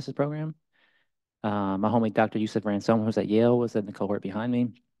cohort in my master's program. My homie, Dr. Yusuf Ransom, who's at Yale, was in the cohort behind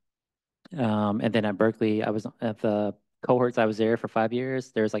me. And then at Berkeley, I was at the cohorts. I was there for 5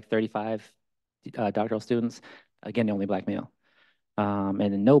 years. There's like 35 doctoral students. Again, the only black male. And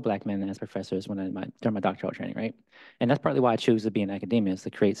then no black men as professors during my doctoral training, right? And that's partly why I choose to be in academia, is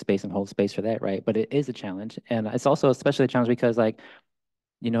to create space and hold space for that, right? But it is a challenge, and it's also especially a challenge because, like,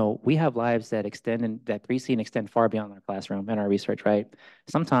 we have lives that extend and that precede and extend far beyond our classroom and our research, right?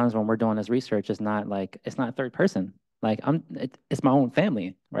 Sometimes when we're doing this research, it's not third person. Like it's my own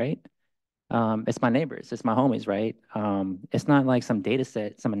family, right? It's my neighbors, it's my homies, right? It's not like some data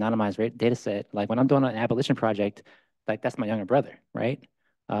set, some anonymized data set. Like when I'm doing an abolition project, like that's my younger brother, right?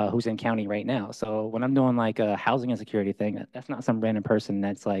 Who's in county right now. So when I'm doing like a housing insecurity thing, that's not some random person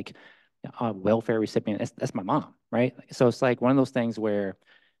that's like a welfare recipient. That's my mom, right? So it's like one of those things where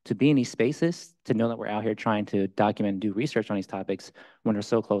to be in these spaces, to know that we're out here trying to document and do research on these topics when they're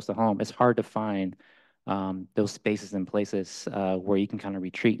so close to home, it's hard to find those spaces and places where you can kind of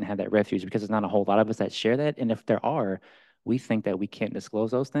retreat and have that refuge, because there's not a whole lot of us that share that. And if there are, we think that we can't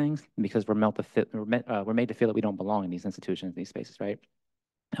disclose those things because we're made to feel that we don't belong in these institutions, these spaces, right?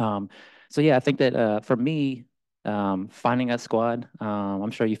 So yeah, I think that for me, finding a squad,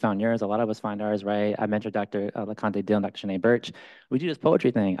 I'm sure you found yours. A lot of us find ours, right? I mentioned Dr. LeConte Dill and Dr. Shanae Birch. We do this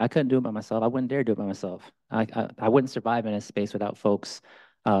poetry thing. I couldn't do it by myself. I wouldn't dare do it by myself. I wouldn't survive in a space without folks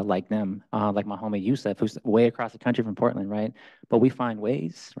like them, like my homie Yusuf, who's way across the country from Portland, right? But we find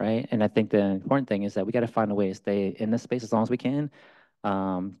ways, right? And I think the important thing is that we got to find a way to stay in this space as long as we can,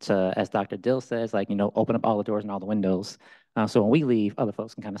 to, as Dr. Dill says, like, open up all the doors and all the windows. So when we leave, other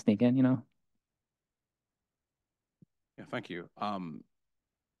folks can kind of sneak in. Yeah, thank you.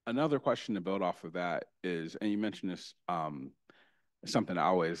 Another question to build off of that is, and you mentioned this, something I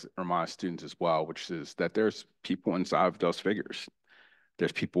always remind students as well, which is that there's people inside of those figures.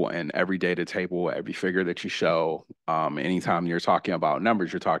 There's people in every data table, every figure that you show. Anytime you're talking about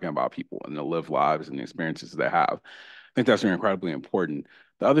numbers, you're talking about people and the lived lives and the experiences they have. I think that's incredibly important.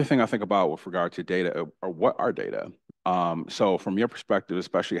 The other thing I think about with regard to data are what are data? So from your perspective,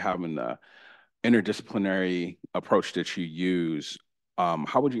 especially having the interdisciplinary approach that you use,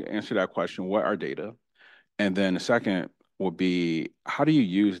 how would you answer that question? What are data? And then the second would be, how do you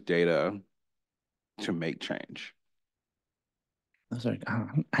use data to make change? I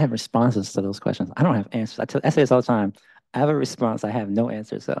have responses to those questions. I don't have answers. I say this all the time. I have a response. I have no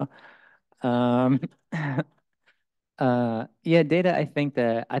answer. So, um, yeah, data. I think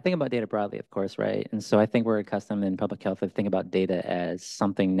about data broadly, of course, right? And so I think we're accustomed in public health to think about data as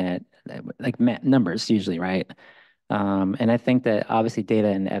something that like numbers usually, right? And I think that obviously data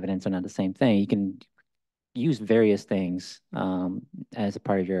and evidence are not the same thing. You can use various things as a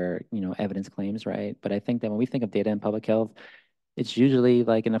part of your, evidence claims, right? But I think that when we think of data in public health, it's usually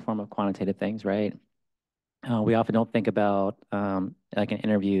like in the form of quantitative things, right? We often don't think about like an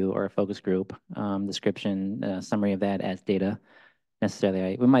interview or a focus group description, summary of that as data necessarily,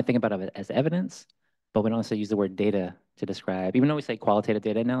 right? We might think about it as evidence, but we don't necessarily use the word data to describe. Even though we say qualitative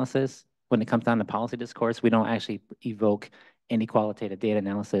data analysis, when it comes down to policy discourse, we don't actually evoke any qualitative data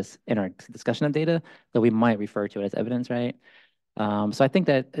analysis in our discussion of data, though we might refer to it as evidence, right? So I think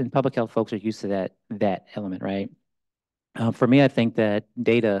that in public health, folks are used to that element, right? For me, I think that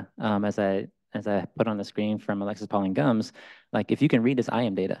data, as I put on the screen from Alexis Pauline Gumbs, like if you can read this, I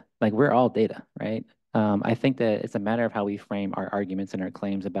am data. Like we're all data, right? I think that it's a matter of how we frame our arguments and our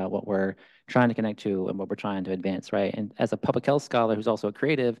claims about what we're trying to connect to and what we're trying to advance, right? And as a public health scholar who's also a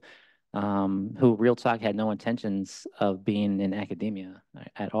creative, who real talk had no intentions of being in academia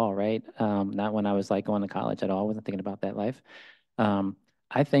at all, right? Not when I was like going to college at all. I wasn't thinking about that life.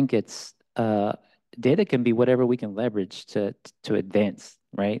 I think data can be whatever we can leverage to advance,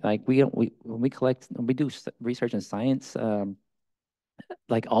 right? Like when we do research in science,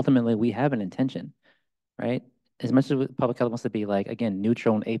 like ultimately we have an intention, right? As much as public health wants to be like, again,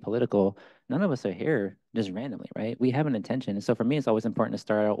 neutral and apolitical, none of us are here just randomly, right? We have an intention. And so for me, it's always important to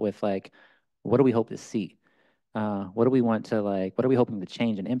start out with like, what do we hope to see? What do we want to like, what are we hoping to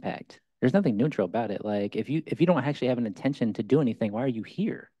change and impact? There's nothing neutral about it. Like if you don't actually have an intention to do anything, why are you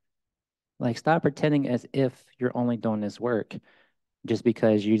here? Like stop pretending as if you're only doing this work just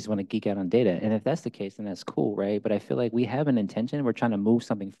because you just want to geek out on data. And if that's the case, then that's cool, right? But I feel like we have an intention, we're trying to move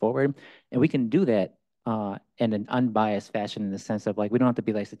something forward, and we can do that in an unbiased fashion in the sense of like we don't have to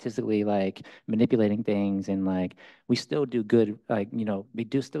be like statistically like manipulating things and like we still do good like we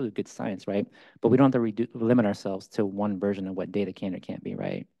do still do good science, right? But we don't have to limit ourselves to one version of what data can or can't be,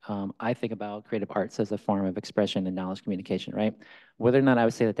 right? I think about creative arts as a form of expression and knowledge communication, right? Whether or not I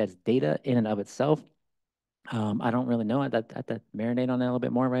would say that that's data in and of itself, I don't really know. I'd have to marinate on that a little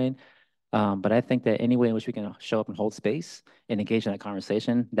bit more, right? But I think that any way in which we can show up and hold space and engage in that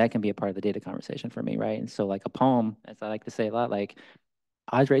conversation, that can be a part of the data conversation for me, right? And so like a poem, as I like to say a lot, like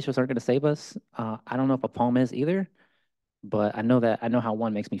odds ratios aren't going to save us. I don't know if a poem is either, but I know how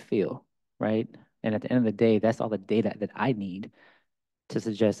one makes me feel, right? And at the end of the day, that's all the data that I need to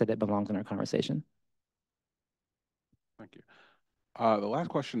suggest that it belongs in our conversation. Thank you. The last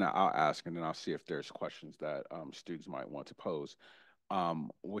question that I'll ask, and then I'll see if there's questions that students might want to pose,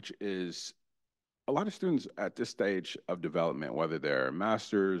 which is a lot of students at this stage of development, whether they're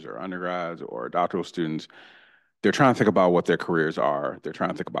masters or undergrads or doctoral students, they're trying to think about what their careers are. They're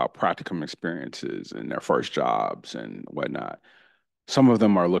trying to think about practicum experiences and their first jobs and whatnot. Some of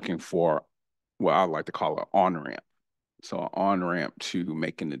them are looking for what I like to call an on-ramp. So an on-ramp to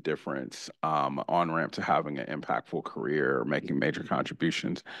making a difference, on-ramp to having an impactful career, making major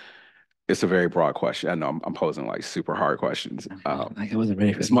contributions. It's a very broad question. I know I'm posing like super hard questions. Like I wasn't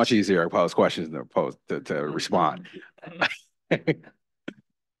ready for It's this. much easier to pose questions than to respond. But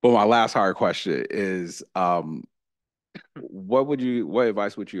my last hard question is, what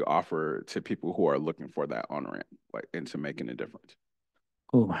advice would you offer to people who are looking for that on-ramp, like into making a difference?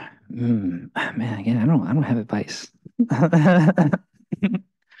 Oh, man, again, I don't have advice.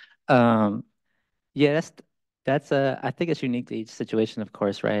 Um, yeah, that's I think it's unique to each situation, of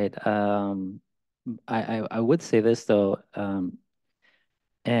course, right? I would say this though,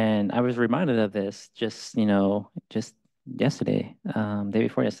 and I was reminded of this just, just yesterday, day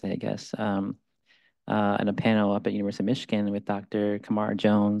before yesterday, I guess, in a panel up at University of Michigan with Dr. Kamara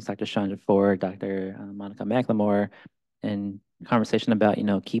Jones, Dr. Chandra Ford, Dr. Monica McLemore, and conversation about,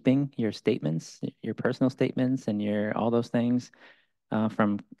 keeping your statements, your personal statements and your all those things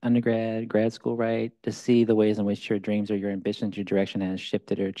from undergrad, grad school, right? To see the ways in which your dreams or your ambitions, your direction has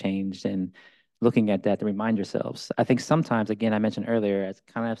shifted or changed and looking at that to remind yourselves. I think sometimes, again, I mentioned earlier, as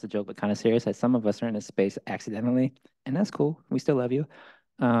kind of as a joke, but kind of serious, that some of us are in this space accidentally, and that's cool. We still love you.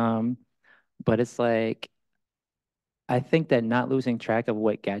 But it's like, I think that not losing track of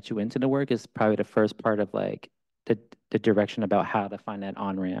what got you into the work is probably the first part of like the direction about how to find that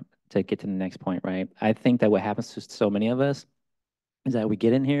on ramp to get to the next point, right? I think that what happens to so many of us is that we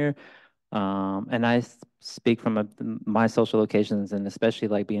get in here, and I speak from my social locations and especially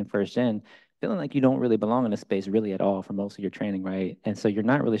like being first gen, feeling like you don't really belong in a space really at all for most of your training, right? And so you're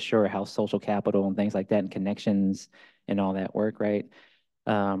not really sure how social capital and things like that and connections and all that work, right?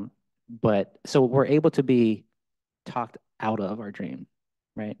 But so we're able to be talked out of our dream,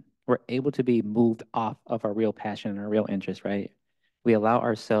 right? We're able to be moved off of our real passion and our real interest, right? We allow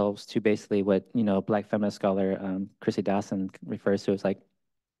ourselves to basically what, Black feminist scholar Chrissy Dawson refers to as like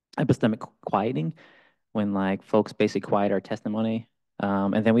epistemic quieting, when like folks basically quiet our testimony.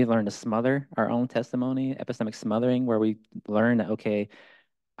 And then we learn to smother our own testimony, epistemic smothering, where we learn that, okay,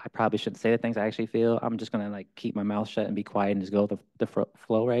 I probably shouldn't say the things I actually feel. I'm just gonna like keep my mouth shut and be quiet and just go with the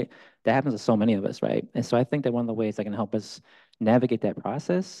flow, right? That happens to so many of us, right? And so I think that one of the ways that can help us navigate that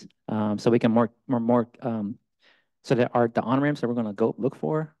process, so we can more so that the on ramps that we're gonna go look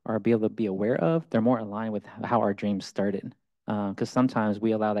for or be able to be aware of, they're more aligned with how our dreams started. Because sometimes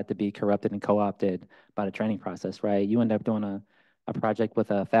we allow that to be corrupted and co-opted by the training process, right? You end up doing a project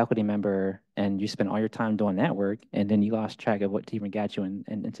with a faculty member and you spend all your time doing that work and then you lost track of what even got you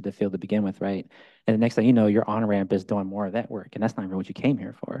into the field to begin with, right? And the next thing you know, your on-ramp is doing more of that work and that's not even what you came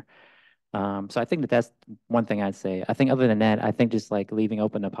here for. So I think that that's one thing I'd say. I think other than that, I think just like leaving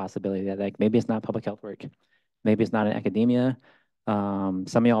open the possibility that like maybe it's not public health work, maybe it's not in academia. Some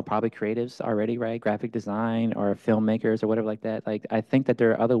of y'all are probably creatives already, right? Graphic design or filmmakers or whatever like that. Like I think that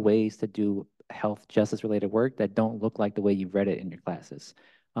there are other ways to do health justice related work that don't look like the way you've read it in your classes.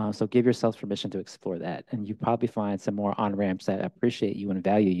 So give yourself permission to explore that. And you probably find some more on-ramps that appreciate you and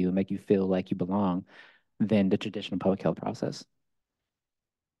value you and make you feel like you belong than the traditional public health process.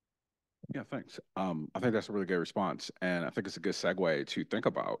 Yeah, thanks. I think that's a really good response. And I think it's a good segue to think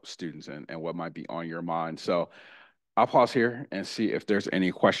about students and what might be on your mind. So I'll pause here and see if there's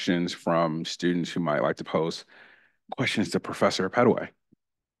any questions from students who might like to pose questions to Professor Petteway.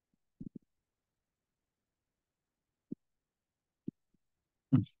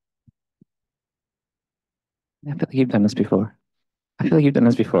 I feel like you've done this before. I feel like you've done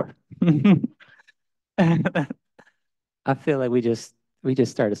this before. I feel like we just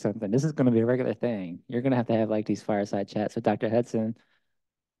started something. This is going to be a regular thing. You're going to have like these fireside chats with Dr. Hudson.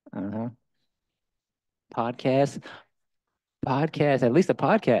 Uh-huh. Podcast, podcast, at least a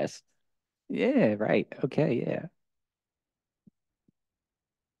podcast. Yeah, right. Okay, yeah.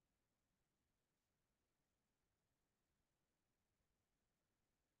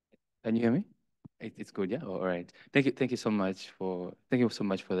 Can you hear me? It's good, yeah. All right. Thank you so much for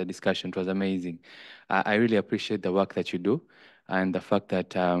the discussion. It was amazing. I really appreciate the work that you do and the fact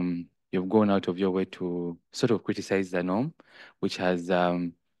that you've gone out of your way to sort of criticize the norm, which has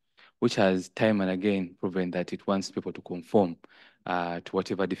time and again proven that it wants people to conform to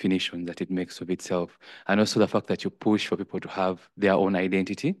whatever definition that it makes of itself, and also the fact that you push for people to have their own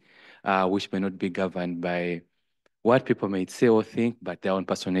identity, which may not be governed by what people may say or think, but their own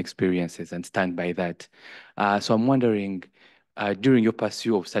personal experiences and stand by that. So I'm wondering, during your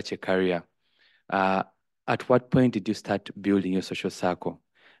pursuit of such a career, uh, at what point did you start building your social circle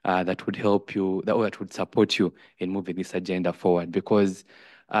that would help you, that would support you in moving this agenda forward? Because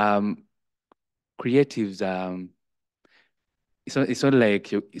um, creatives, it's not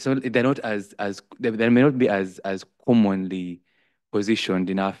like they're not as they may not be as commonly positioned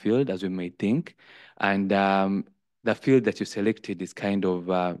in our field as we may think, and the field that you selected is kind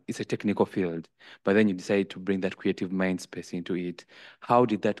of it's a technical field, but then you decided to bring that creative mind space into it. How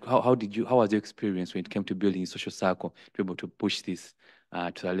was your experience when it came to building a social circle to be able to push this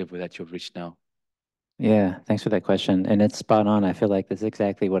to the level that you've reached now? Yeah, thanks for that question. And it's spot on. I feel like that's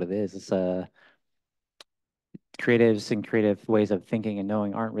exactly what it is. It's creatives and creative ways of thinking and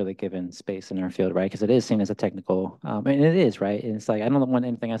knowing aren't really given space in our field, right? Because it is seen as a technical, and it is, right? And it's like I don't want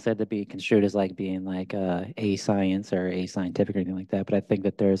anything I said to be construed as like being like a science or a scientific or anything like that. But I think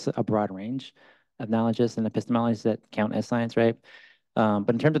that there's a broad range of knowledges and epistemologies that count as science, right? But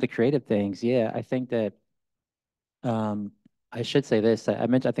in terms of the creative things, yeah, I think that um, I should say this. I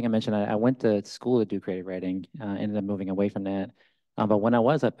think I mentioned I went to school to do creative writing, ended up moving away from that. But when I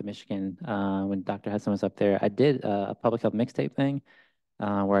was up in Michigan, when Dr. Hudson was up there, I did a public health mixtape thing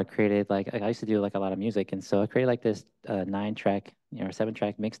where I created like I used to do like a lot of music, and so I created like this 9-track,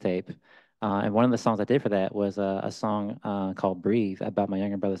 7-track mixtape. And one of the songs I did for that was a song called "Breathe" about my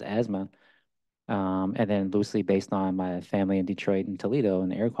younger brother's asthma, and then loosely based on my family in Detroit and Toledo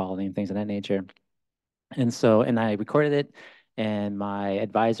and air quality and things of that nature. And so, and I recorded it, and my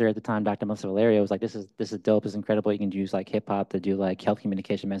advisor at the time, Dr. Melissa Valerio, was like, "This is dope. This is incredible. You can use like hip hop to do like health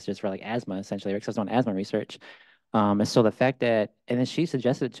communication messages for like asthma, essentially, because I was doing asthma research." And so the fact that, and then she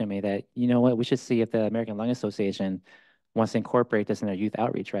suggested to me that, you know what, we should see if the American Lung Association wants to incorporate this in their youth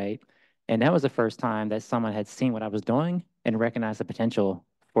outreach, right? And that was the first time that someone had seen what I was doing and recognized the potential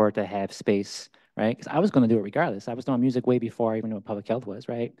for it to have space, right? Because I was going to do it regardless. I was doing music way before I even knew what public health was,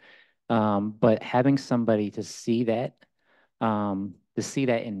 right? But having somebody to see that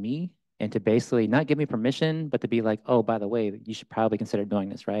in me and to basically not give me permission, but to be like, oh, by the way, you should probably consider doing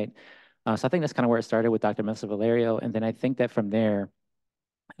this, right? So I think that's kind of where it started with Dr. Melissa Valerio. And then I think that from there,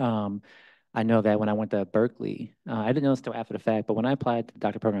 um, I know that when I went to Berkeley, I didn't know this until after the fact, but when I applied to the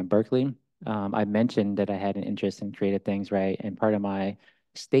doctor program at Berkeley, I mentioned that I had an interest in creative things, right? And part of my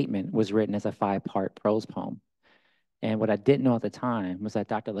statement was written as a 5-part prose poem. And what I didn't know at the time was that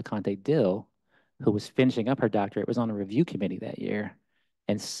Dr. LeConte Dill, who was finishing up her doctorate, was on a review committee that year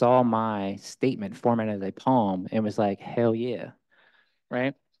and saw my statement formatted as a poem and was like, hell yeah,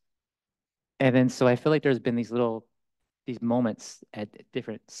 right? And then so I feel like there's been these moments at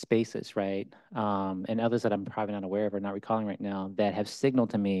different spaces, right? And others that I'm probably not aware of or not recalling right now that have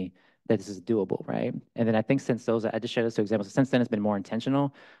signaled to me that this is doable, right? And then I think since those, I just shared those two examples. Since then, it's been more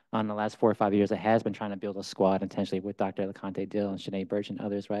intentional. On the last 4 or 5 years, it has been trying to build a squad intentionally with Dr. LeConte Dill and Sinead Birch and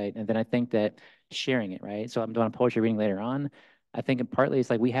others, right? And then I think that sharing it, right? So I'm doing a poetry reading later on. I think partly it's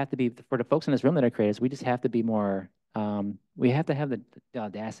like we have to be, for the folks in this room that are creators, we just have to be more, we have to have the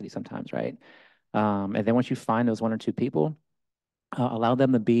audacity sometimes, right? And then once you find those 1 or 2 people, allow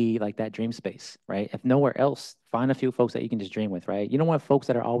them to be like that dream space, right? If nowhere else, find a few folks that you can just dream with, right? You don't want folks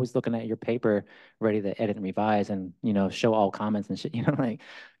that are always looking at your paper, ready to edit and revise and, show all comments and shit, like,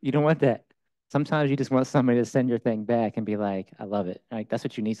 you don't want that. Sometimes you just want somebody to send your thing back and be like, I love it. Like, that's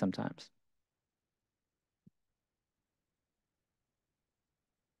what you need sometimes.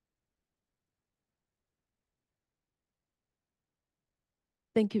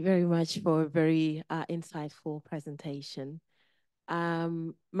 Thank you very much for a very insightful presentation.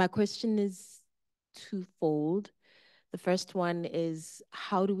 My question is twofold. The first one is,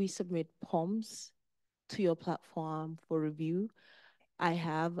 how do we submit poems to your platform for review? I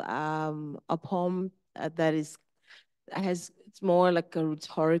have a poem that it's more like a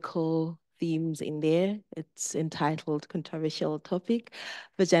rhetorical themes in there. It's entitled Controversial Topic,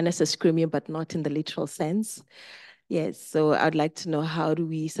 Vaginas are screaming, but not in the literal sense. Yes, so I'd like to know, how do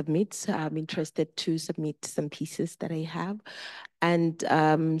we submit? I'm interested to submit some pieces that I have. And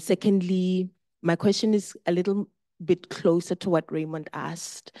secondly, my question is a little bit closer to what Raymond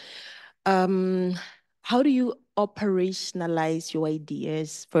asked. How do you operationalize your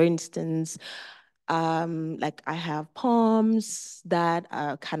ideas? For instance, like I have poems that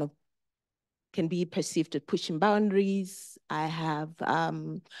are kind of can be perceived as pushing boundaries. I have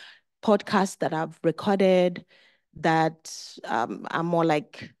podcasts that I've recorded that are more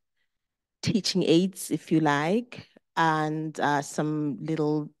like teaching aids, if you like, and some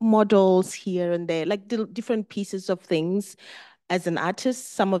little models here and there, like different pieces of things. As an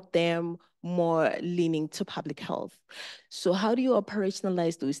artist, some of them more leaning to public health. So how do you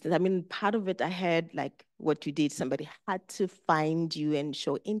operationalize those things? I mean, part of it I had like what you did, somebody had to find you and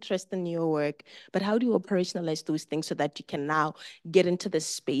show interest in your work, but how do you operationalize those things so that you can now get into the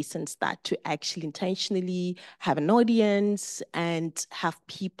space and start to actually intentionally have an audience and have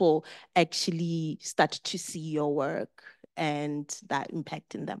people actually start to see your work and that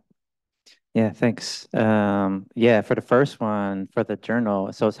impacting them? Yeah, thanks. Yeah, for the first one, for the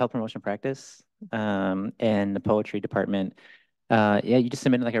journal, so it's health promotion practice, and the poetry department. Yeah, you just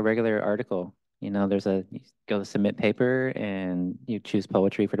submit like a regular article. You go to submit paper and you choose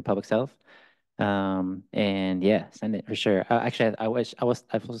poetry for the public's health. And yeah, send it for sure. Actually, I wish I was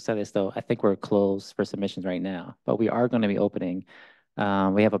supposed to say this though. I think we're closed for submissions right now, but we are going to be opening.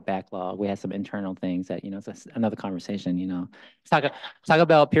 We have a backlog. We have some internal things that, it's another conversation, talk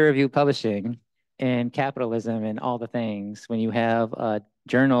about peer review publishing and capitalism and all the things. When you have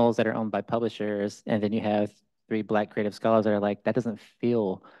journals that are owned by publishers, and then you have 3 Black creative scholars that are like, that doesn't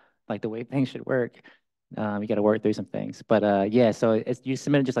feel like the way things should work. You got to work through some things. But yeah, so you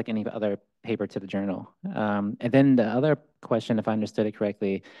submit it just like any other paper to the journal. And then the other question, if I understood it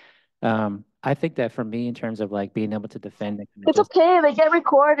correctly, I think that for me, in terms of like being able to defend it, It's okay, they get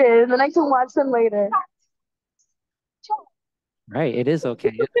recorded, and then I can watch them later. right, it is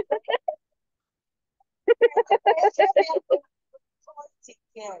okay.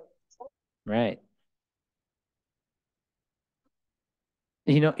 Right.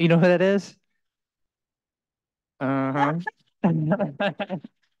 You know who that is? Uh-huh.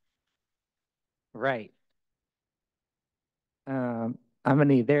 Right. I'm gonna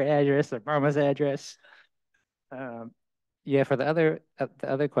need their address or Mama's address. Yeah, for the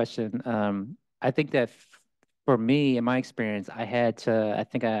other question, I think that for me, in my experience, I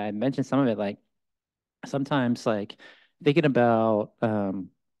think I mentioned some of it, like sometimes like thinking about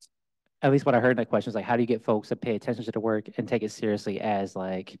at least what I heard in that question is like, how do you get folks to pay attention to the work and take it seriously as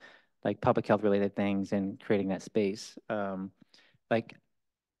like public health related things and creating that space? Like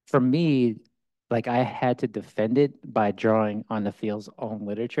for me, like I had to defend it by drawing on the field's own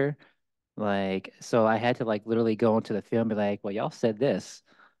literature. Like, so I had to like literally go into the field and be like, well, y'all said this.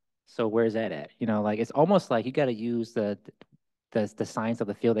 So where's that at? Like it's almost like you got to use the science of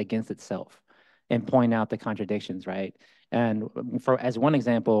the field against itself and point out the contradictions, right? And for as one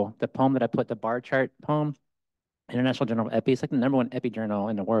example, the poem that I put, the bar chart poem, International Journal of Epi, it's like the #1 epi journal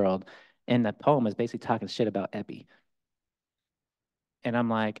in the world. And the poem is basically talking shit about epi. And I'm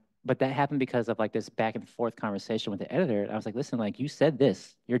like, but that happened because of like this back and forth conversation with the editor. I was like, listen, like you said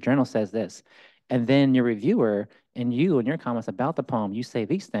this, your journal says this. And then your reviewer and you and your comments about the poem, you say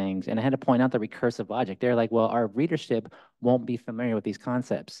these things. And I had to point out the recursive logic. They're like, well, our readership won't be familiar with these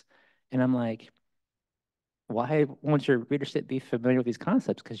concepts. And I'm like, why won't your readership be familiar with these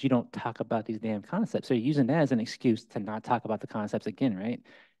concepts? Because you don't talk about these damn concepts. So you're using that as an excuse to not talk about the concepts again, right?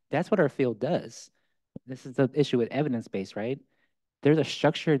 That's what our field does. This is the issue with evidence-based, right? There's a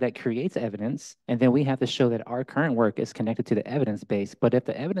structure that creates evidence, and then we have to show that our current work is connected to the evidence base. But if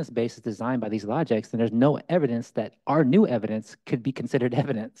the evidence base is designed by these logics, then there's no evidence that our new evidence could be considered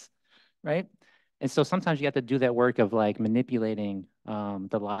evidence, right? And so sometimes you have to do that work of like manipulating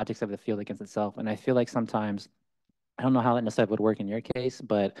the logics of the field against itself. And I feel like sometimes, I don't know how that necessarily would work in your case,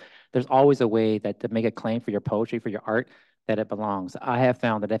 but there's always a way that to make a claim for your poetry, for your art, that it belongs. I have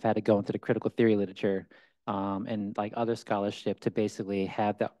found that I've had to go into the critical theory literature and like other scholarship to basically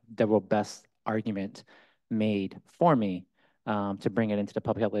have the robust argument made for me to bring it into the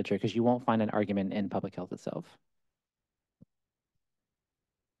public health literature, because you won't find an argument in public health itself.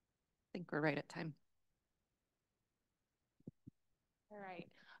 I think we're right at time. All right.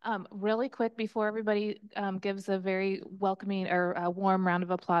 Really quick before everybody gives a very welcoming or a warm round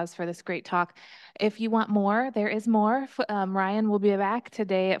of applause for this great talk. If you want more, there is more. Ryan will be back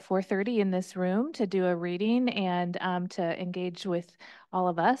today at 4:30 in this room to do a reading and to engage with all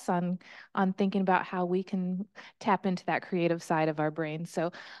of us on thinking about how we can tap into that creative side of our brain.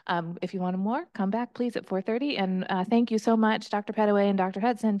 So if you want more, come back please at 4:30. And thank you so much, Dr. Petteway and Dr.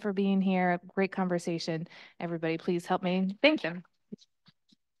 Hudson, for being here. Great conversation. Everybody, please help me thank them.